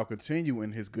goodness, if thou continue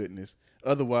in his goodness.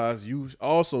 Otherwise, you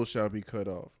also shall be cut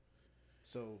off.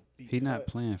 So, He not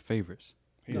playing favorites.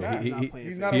 He No, not. he's not playing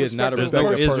He's fair. not He is not a There's respecter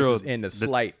no of Israel- persons in the the-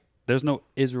 slight. There's no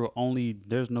Israel only.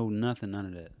 There's no nothing, none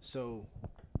of that. So,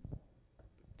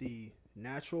 the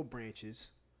natural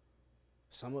branches,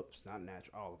 it's not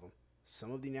natural, all of them.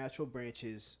 Some of the natural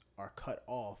branches are cut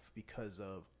off because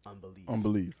of unbelief.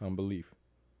 Unbelief.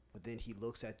 But then he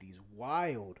looks at these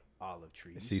wild olive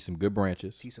trees, See some good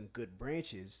branches. see some good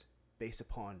branches based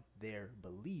upon their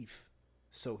belief.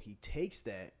 So he takes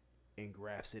that and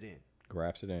grafts it in.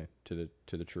 Grafts it in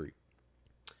to the tree.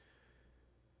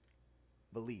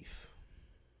 Belief.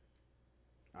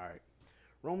 All right.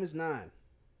 Romans 9.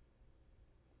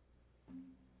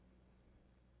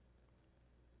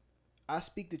 I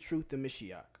speak the truth in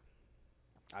Mashiach.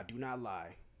 I do not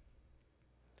lie.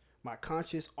 My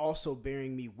conscience also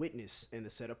bearing me witness in the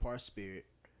set apart spirit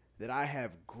that I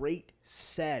have great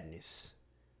sadness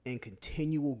and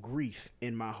continual grief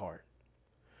in my heart.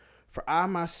 For I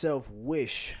myself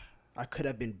wish I could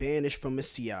have been banished from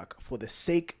Mashiach for the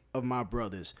sake of my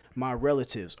brothers, my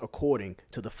relatives, according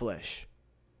to the flesh,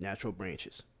 natural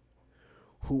branches,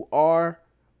 who are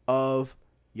of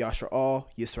Yashra'al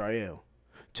Yisrael,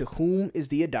 to whom is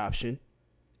the adoption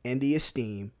and the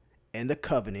esteem and the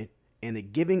covenant and the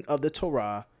giving of the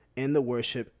Torah and the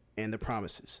worship and the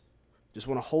promises. Just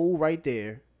want to hold right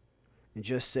there and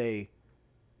just say,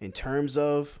 in terms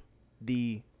of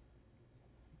the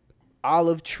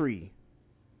olive tree,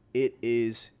 it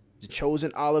is the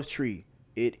chosen olive tree.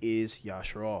 It is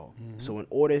Yasharal. So in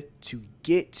order to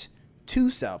get to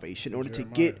salvation, in order to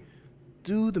get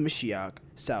through the Mashiach,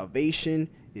 salvation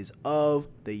is of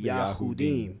the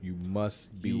Yahudim. You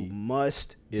must be You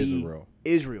must Israel.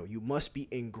 be Israel. You must be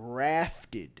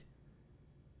engrafted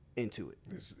into it.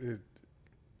 It's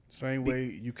same way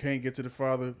you can't get to the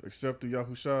Father except through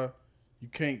Yahusha. You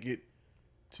can't get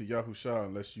to Yahusha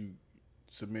unless you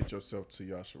submit yourself to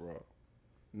Yasharal.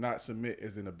 Not submit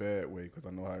is in a bad way, because I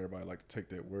know how everybody like to take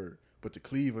that word, but to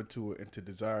cleave into it and to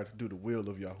desire to do the will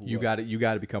of Yahuwah. You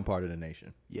got to become part of the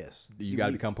nation. Yes. You got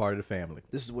to become part of the family.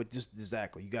 This is what just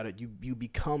exactly. You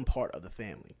become part of the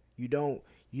family. You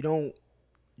don't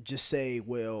just say,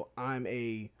 well, I'm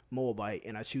a Moabite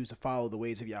and I choose to follow the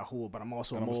ways of Yahuwah, but I'm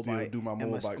also And a I'ma still Moabite. do my and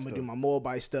Moabite I'm gonna do stuff. my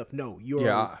Moabite stuff. No, you're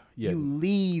Yeah. you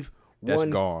leave That's one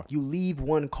gone. You leave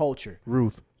one culture.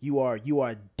 Ruth. You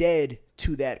are dead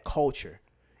to that culture,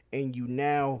 and you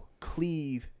now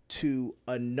cleave to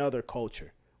another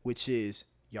culture, which is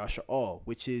Yasha'al,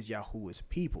 which is Yahuwah's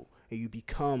people. and you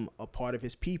become a part of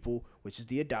his people, which is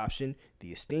the adoption,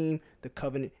 the esteem, the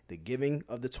covenant, the giving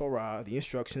of the Torah, the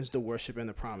instructions, the worship, and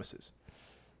the promises.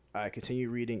 I continue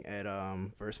reading at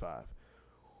verse 5.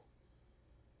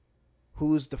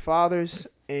 Whose the fathers,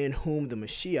 in whom the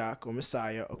Mashiach, or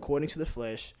Messiah, according to the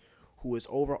flesh, who is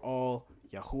over all,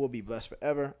 Yahuwah be blessed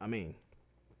forever. Amen.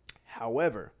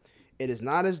 However, it is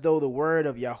not as though the word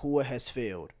of Yahuwah has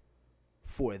failed,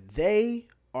 for they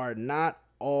are not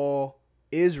all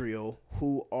Israel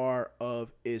who are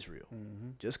of Israel.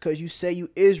 Just because you say you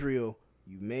Israel,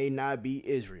 you may not be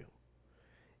Israel.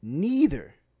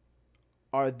 Neither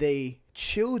are they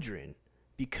children,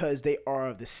 because they are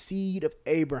of the seed of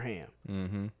Abraham.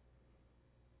 Mm-hmm.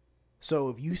 So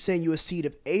if you say you're a seed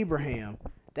of Abraham,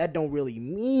 that don't really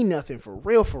mean nothing for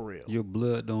real, for real. Your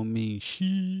blood don't mean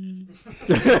shit.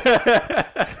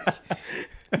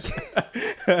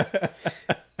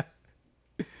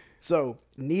 So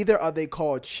neither are they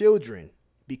called children,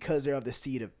 because they're of the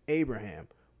seed of Abraham,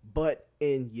 but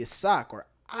in Yitzhak, or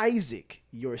Isaac,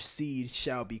 your seed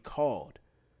shall be called.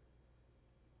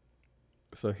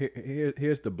 So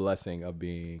here's the blessing of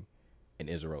being an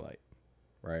Israelite,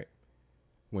 right?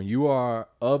 When you are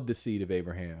of the seed of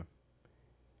Abraham,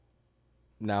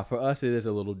 now for us it is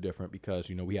a little different because,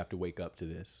 you know, we have to wake up to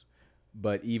this.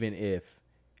 But even if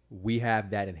we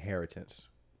have that inheritance,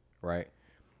 right?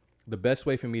 The best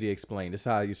way for me to explain, this is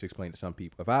how I used to explain to some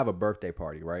people. If I have a birthday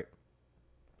party, right?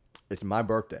 It's my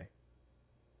birthday.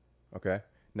 Okay?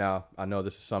 Now, I know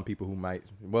this is some people who might,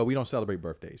 well, we don't celebrate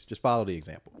birthdays. Just follow the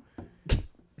example.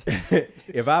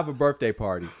 If I have a birthday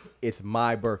party, it's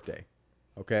my birthday.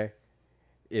 Okay?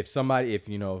 If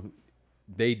you know,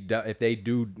 if they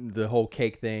do the whole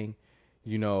cake thing,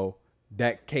 you know,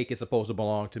 that cake is supposed to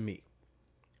belong to me.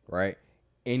 Right?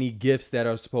 Any gifts that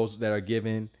are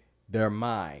given, they're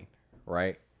mine,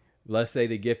 right? Let's say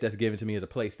the gift that's given to me is a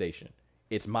PlayStation.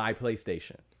 It's my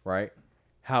PlayStation, right?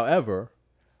 However,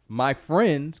 my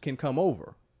friends can come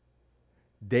over.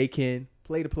 They can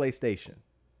play the PlayStation.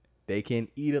 They can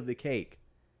eat of the cake.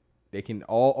 They can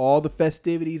all the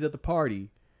festivities of the party,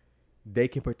 they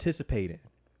can participate in,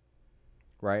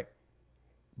 right?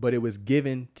 But it was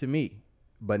given to me.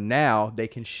 But now they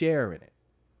can share in it,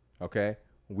 okay?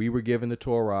 We were given the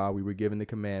Torah. We were given the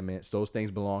commandments. Those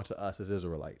things belong to us as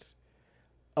Israelites.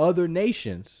 Other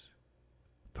nations,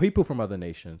 people from other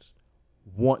nations,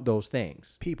 want those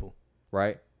things. People.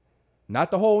 Right?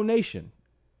 Not the whole nation.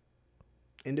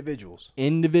 Individuals.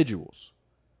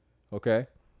 Okay?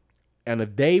 And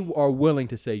if they are willing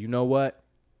to say, you know what?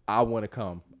 I want to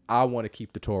come. I want to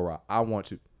keep the Torah. I want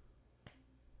to.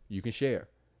 You can share.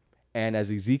 And as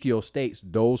Ezekiel states,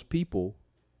 those people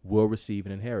will receive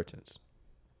an inheritance.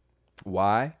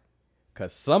 Why?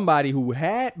 Because somebody who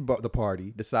had the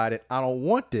party decided, I don't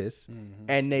want this,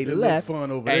 and they left,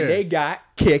 fun over and there. they got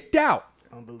kicked out.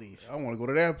 Unbelief. I want to go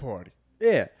to that party.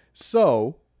 Yeah.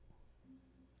 So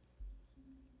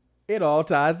it all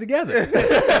ties together.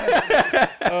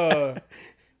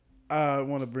 I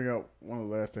want to bring out one of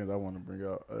the last things I want to bring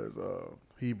out is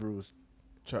Hebrews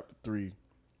chapter 3.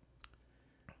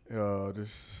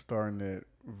 Just starting at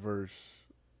verse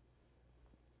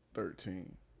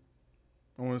 13.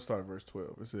 I want to start at verse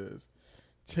 12. It says,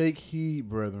 "Take heed,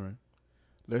 brethren,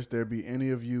 lest there be any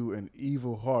of you an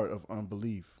evil heart of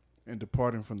unbelief, and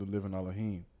departing from the living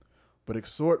Elohim. But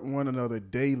exhort one another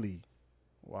daily."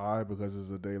 Why? Because it's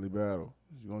a daily battle.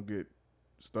 You're going to get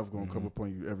stuff going to come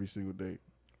upon you every single day.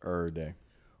 Every day.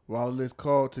 While it is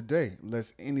called today,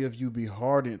 lest any of you be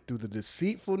hardened through the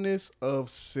deceitfulness of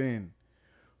sin.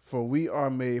 For we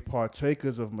are made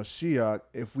partakers of Mashiach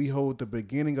if we hold the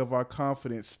beginning of our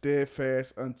confidence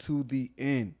steadfast unto the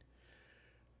end.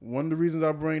 One of the reasons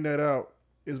I bring that out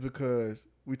is because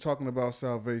we're talking about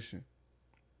salvation.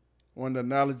 One of the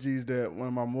analogies that one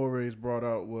of my mores brought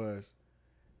out was,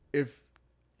 if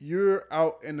you're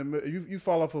out in the middle, you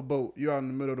fall off a boat, you're out in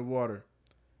the middle of the water.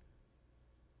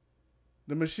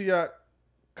 The Mashiach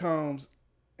comes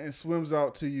and swims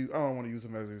out to you. I don't want to use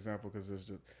him as an example because it's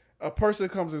just a person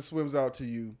comes and swims out to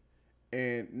you,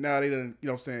 and now they done, you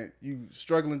know what I'm saying, you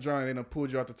struggling drowning, they done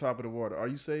pulled you out the top of the water. Are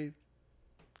you saved?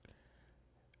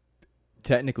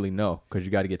 Technically, no, because you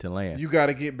got to get to land. You got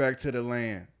to get back to the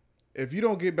land. If you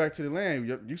don't get back to the land,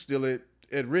 you still at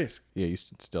risk. Yeah, you're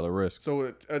still at risk.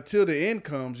 So until the end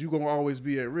comes, you're going to always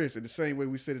be at risk. In the same way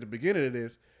we said at the beginning of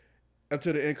this,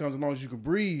 until the end comes, as long as you can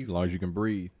breathe. As long as you can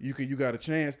breathe. You got a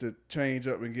chance to change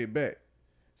up and get back.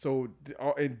 So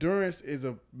endurance is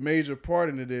a major part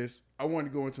into this. I want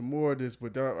to go into more of this,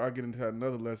 but I'll get into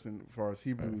another lesson as far as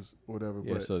Hebrews or whatever.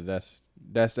 Yeah, but so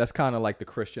that's kind of like the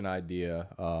Christian idea.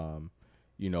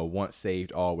 once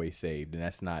saved, always saved. And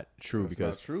that's not true That's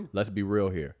because not true. let's be real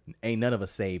here. Ain't none of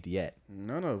us saved yet,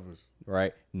 None of us.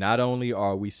 right? Not only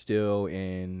are we still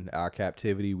in our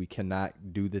captivity, we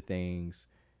cannot do the things.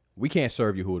 We can't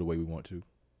serve Yahuwah the way we want to.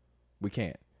 We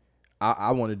can't.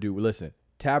 I want to do, listen,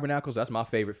 Tabernacles, that's my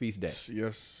favorite feast day.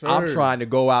 Yes, sir. I'm trying to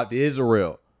go out to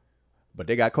Israel, but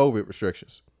they got COVID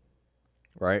restrictions,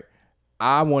 right?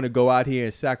 I want to go out here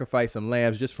and sacrifice some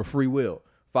lambs just for free will.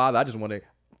 Father, I just want to,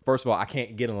 first of all, I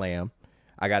can't get a lamb.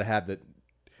 I got to have the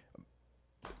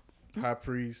high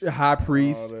priest. high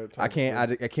priest. all that type I of can't,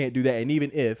 stuff. I can't do that. And even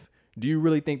if, do you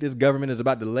really think this government is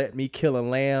about to let me kill a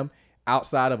lamb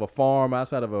outside of a farm,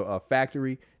 outside of a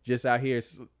factory, just out here?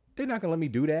 They're not going to let me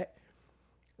do that,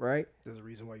 right? There's a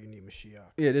reason why you need Mashiach.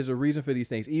 Yeah, there's a reason for these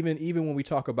things. Even when we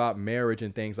talk about marriage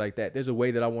and things like that, there's a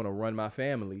way that I want to run my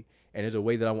family, and there's a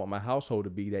way that I want my household to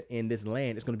be that in this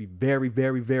land it's going to be very,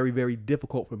 very, very, very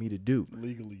difficult for me to do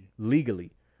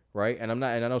legally, right? And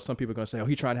I know some people are going to say, "Oh,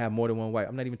 he's trying to have more than one wife."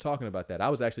 I'm not even talking about that. I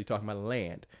was actually talking about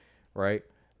land, right?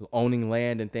 Owning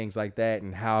land and things like that,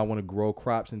 and how I want to grow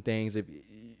crops and things. If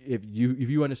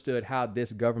you understood how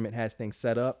this government has things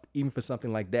set up, even for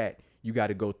something like that, you got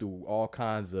to go through all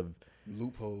kinds of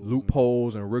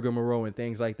loopholes and rigmarole and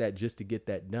things like that just to get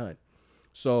that done.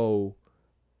 So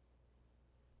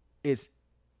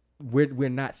we're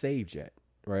not saved yet,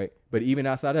 right? But even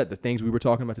outside of that, the things we were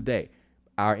talking about today,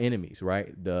 our enemies,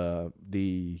 right? The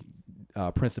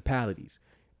principalities.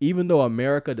 Even though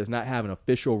America does not have an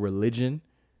official religion,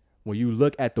 when you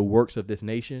look at the works of this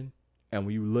nation, and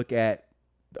when you look at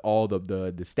all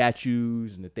the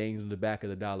statues and the things on the back of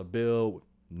the dollar bill,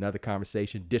 another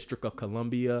conversation, District of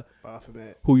Columbia,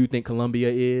 Baphomet. who you think Columbia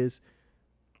is,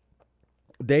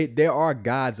 there are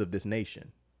gods of this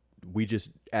nation. We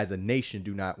just, as a nation,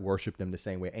 do not worship them the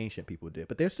same way ancient people did.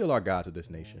 But there still are gods of this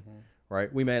nation,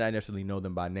 right? We may not necessarily know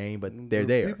them by name, but they're The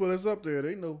there. people that's up there,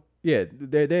 they know. Yeah,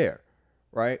 they're there,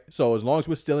 right? So as long as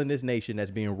we're still in this nation that's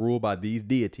being ruled by these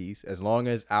deities, as long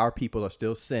as our people are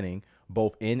still sinning,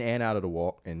 both in and out of the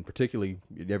walk, and particularly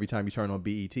every time you turn on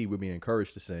BET, we're being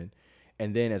encouraged to sin.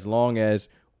 And then as long as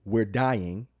we're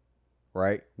dying,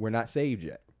 right, we're not saved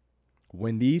yet.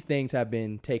 When these things have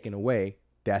been taken away,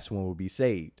 that's when we'll be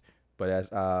saved. But as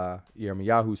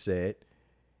Yirmiyahu said,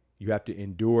 you have to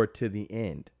endure to the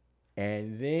end,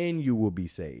 and then you will be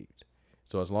saved.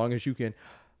 So as long as you can,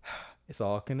 it's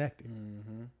all connected.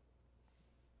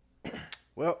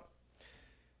 Well,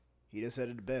 he just said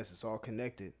it the best. It's all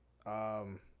connected.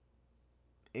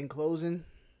 In closing,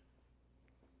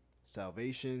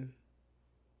 salvation,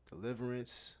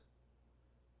 deliverance,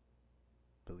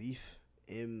 belief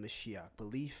in Mashiach,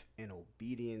 belief and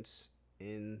obedience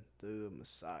in the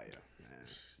Messiah, man.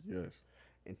 Yes.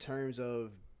 In terms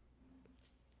of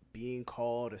being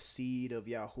called a seed of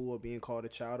Yahuwah, being called a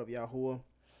child of Yahuwah,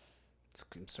 it's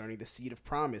concerning the seed of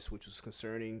promise, which was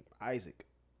concerning Isaac,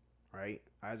 right?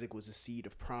 Isaac was a seed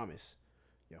of promise.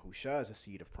 Yahusha is a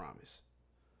seed of promise.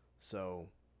 So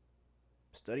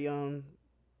study on,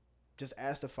 just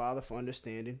ask the Father for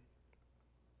understanding.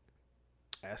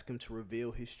 Ask him to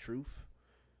reveal his truth,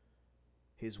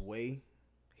 his way,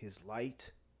 his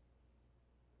light,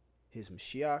 his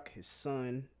Mashiach, his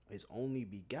son, his only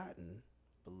begotten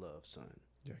beloved son.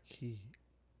 Yaki.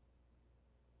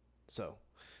 So,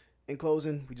 in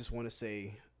closing, we just want to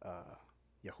say,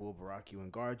 Yahuwah barak you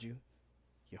and guard you.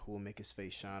 Yahuwah make his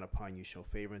face shine upon you, show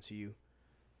favor unto you.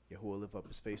 Yahuwah lift up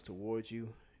his face towards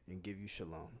you and give you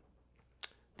shalom.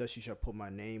 Thus you shall put my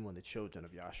name on the children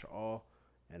of Yasha'al,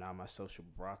 and I myself shall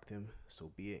barak them,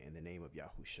 so be it in the name of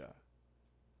Yahusha.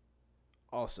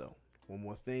 Also, one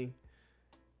more thing.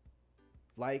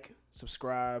 Like,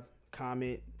 subscribe,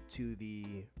 comment to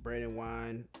the Bread and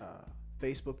Wine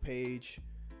Facebook page,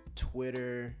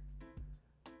 Twitter.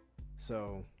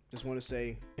 So, just want to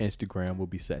say, Instagram will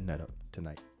be setting that up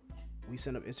tonight. we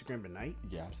send up Instagram tonight.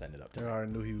 Yeah, I'm setting it up I tonight.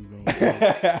 already knew he was going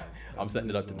to I'm setting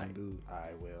it up tonight. I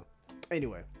will.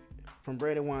 Anyway, from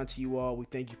Bread and Wine to you all, we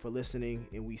thank you for listening,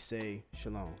 and we say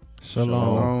shalom.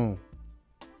 Shalom.